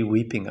should be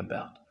weeping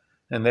about.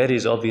 And that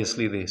is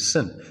obviously their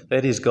sin.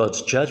 That is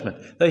God's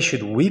judgment. They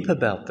should weep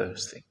about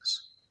those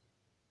things.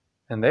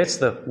 And that's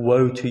the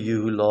woe to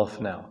you who laugh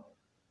now.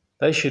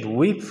 They should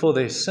weep for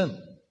their sin,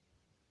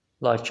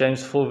 like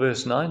James 4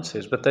 verse 9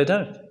 says, but they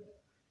don't.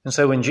 And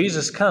so when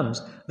Jesus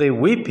comes, their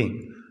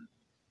weeping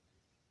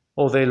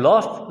or their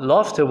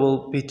laughter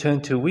will be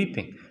turned to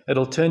weeping.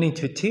 It'll turn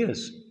into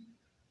tears,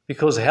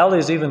 because hell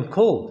is even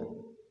called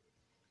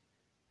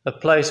a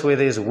place where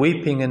there's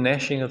weeping and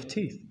gnashing of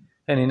teeth.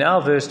 And in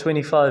our verse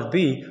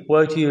 25b,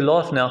 woe to you,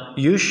 laugh now,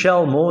 you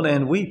shall mourn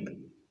and weep.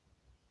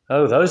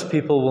 Oh, those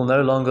people will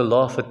no longer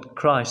laugh at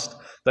Christ.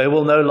 They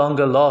will no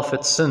longer laugh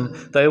at sin.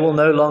 They will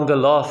no longer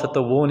laugh at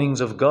the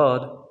warnings of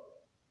God.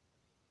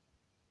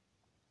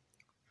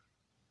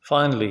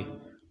 Finally,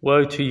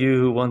 woe to you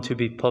who want to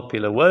be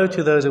popular. Woe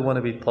to those who want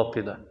to be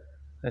popular.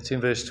 That's in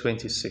verse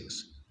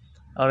 26.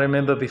 I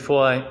remember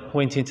before I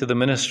went into the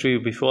ministry,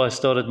 before I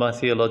started my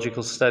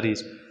theological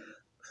studies,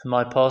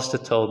 my pastor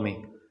told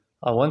me,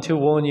 I want to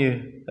warn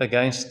you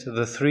against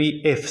the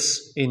 3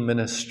 F's in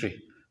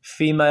ministry: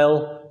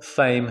 female,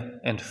 fame,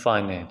 and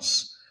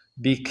finance.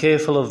 Be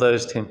careful of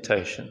those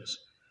temptations.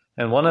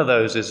 And one of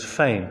those is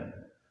fame.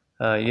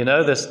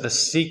 The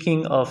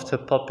seeking after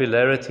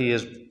popularity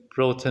has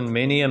brought in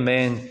many a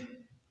man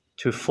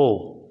to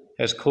fall,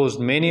 has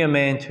caused many a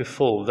man to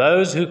fall.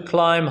 Those who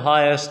climb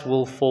highest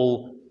will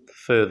fall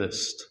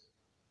furthest,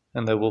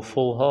 and they will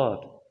fall hard.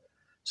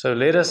 So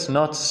let us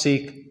not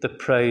seek the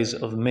praise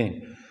of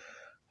men.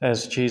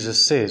 As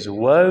Jesus says,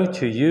 woe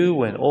to you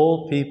when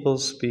all people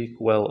speak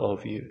well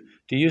of you.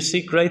 Do you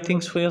seek great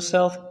things for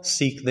yourself?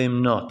 Seek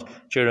them not.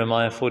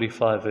 Jeremiah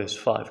 45 verse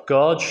 5.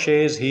 God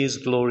shares his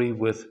glory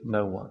with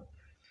no one.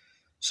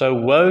 So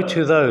woe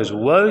to those,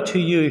 woe to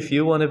you if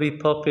you want to be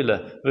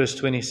popular, verse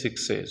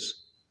 26 says.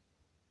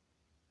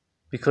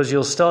 Because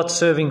you'll start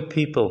serving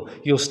people.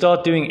 You'll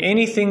start doing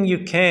anything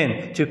you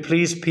can to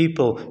please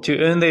people, to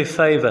earn their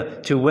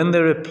favor, to win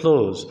their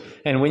applause.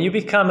 And when you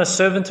become a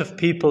servant of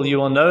people,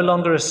 you are no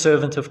longer a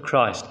servant of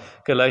Christ.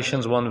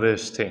 Galatians 1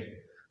 verse 10.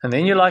 And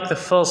then you're like the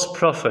false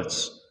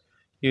prophets.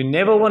 You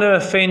never want to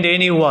offend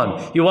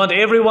anyone. You want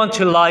everyone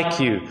to like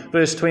you.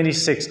 Verse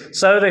 26.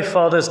 So their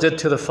fathers did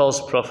to the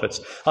false prophets.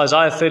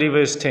 Isaiah 30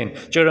 verse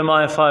 10.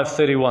 Jeremiah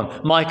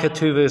 5:31. Micah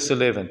 2 verse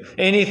 11.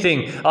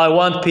 Anything, I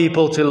want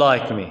people to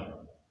like me.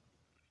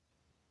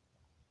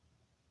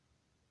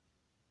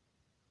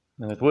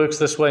 And it works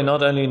this way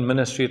not only in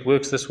ministry, it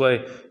works this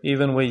way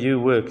even where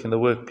you work, in the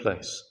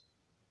workplace.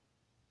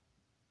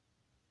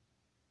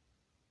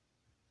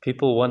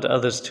 People want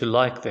others to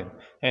like them.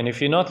 And if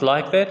you're not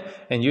like that,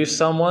 and you're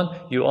someone,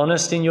 you're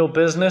honest in your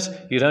business,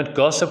 you don't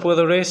gossip with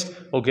the rest,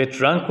 or get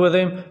drunk with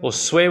them, or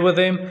swear with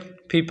them,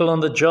 people on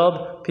the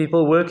job,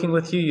 people working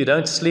with you, you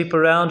don't sleep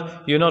around,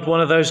 you're not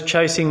one of those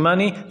chasing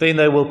money, then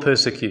they will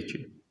persecute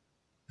you.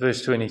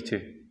 Verse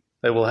 22.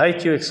 They will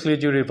hate you,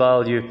 exclude you,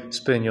 revile you,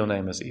 spurn your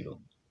name as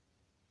evil.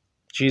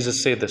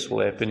 Jesus said this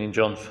will happen in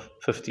John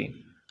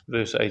 15,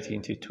 verse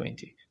 18 to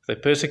 20. If they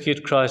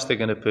persecute Christ, they're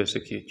going to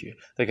persecute you.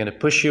 They're going to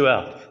push you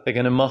out. They're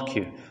going to mock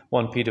you.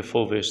 1 Peter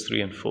 4, verse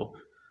 3 and 4.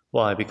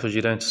 Why? Because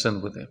you don't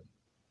sin with them.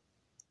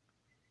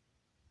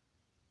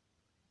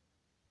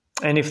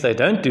 And if they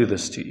don't do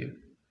this to you,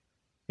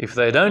 if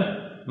they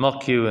don't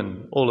mock you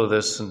and all of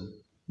this and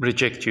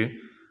reject you,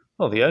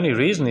 well, the only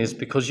reason is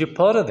because you're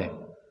part of them.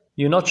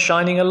 You're not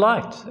shining a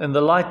light, and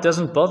the light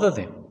doesn't bother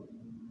them.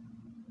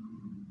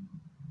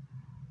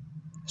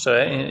 So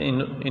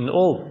in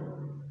all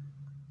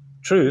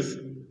truth,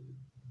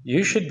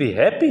 you should be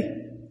happy.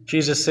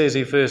 Jesus says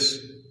if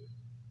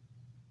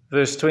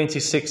verse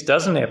 26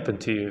 doesn't happen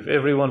to you, if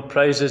everyone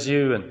praises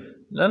you, and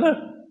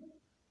no.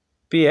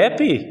 Be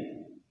happy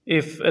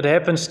if it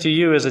happens to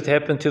you as it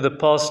happened to the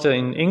pastor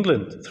in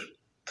England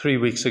 3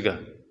 weeks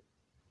ago,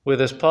 where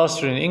this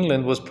pastor in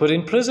England was put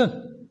in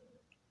prison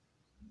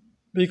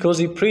because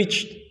he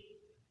preached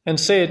and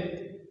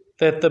said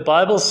that the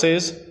Bible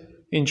says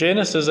in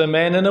Genesis a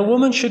man and a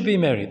woman should be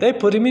married. They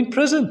put him in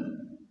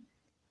prison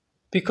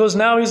because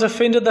now he's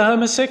offended the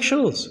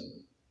homosexuals.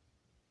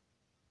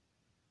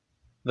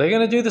 They're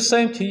going to do the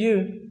same to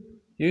you.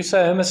 You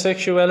say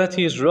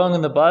homosexuality is wrong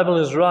and the Bible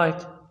is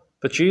right,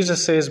 but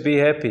Jesus says be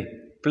happy.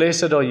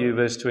 Blessed are you,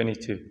 verse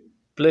 22.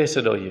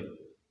 Blessed are you.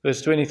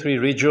 Verse 23,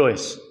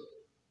 rejoice.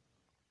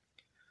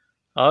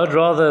 I would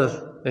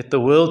rather let the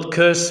world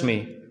curse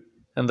me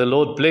and the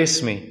Lord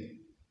bless me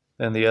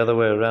than the other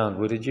way around.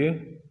 Wouldn't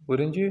you?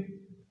 Wouldn't you?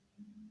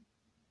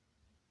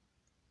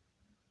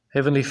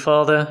 Heavenly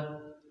Father,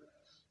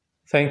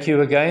 thank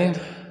you again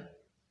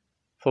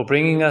for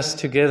bringing us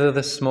together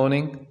this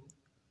morning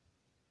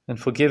and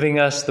for giving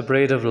us the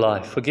bread of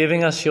life, for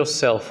giving us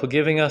yourself, for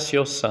giving us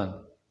your Son,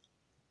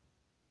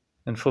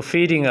 and for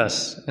feeding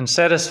us and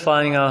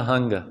satisfying our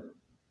hunger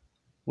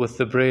with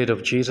the bread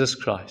of Jesus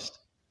Christ,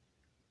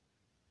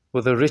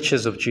 with the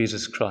riches of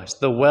Jesus Christ,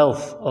 the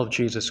wealth of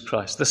Jesus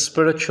Christ, the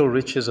spiritual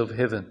riches of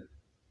heaven.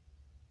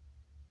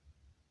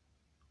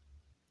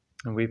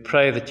 And we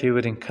pray that you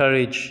would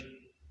encourage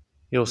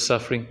your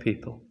suffering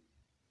people.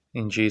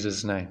 In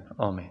Jesus' name,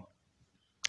 amen.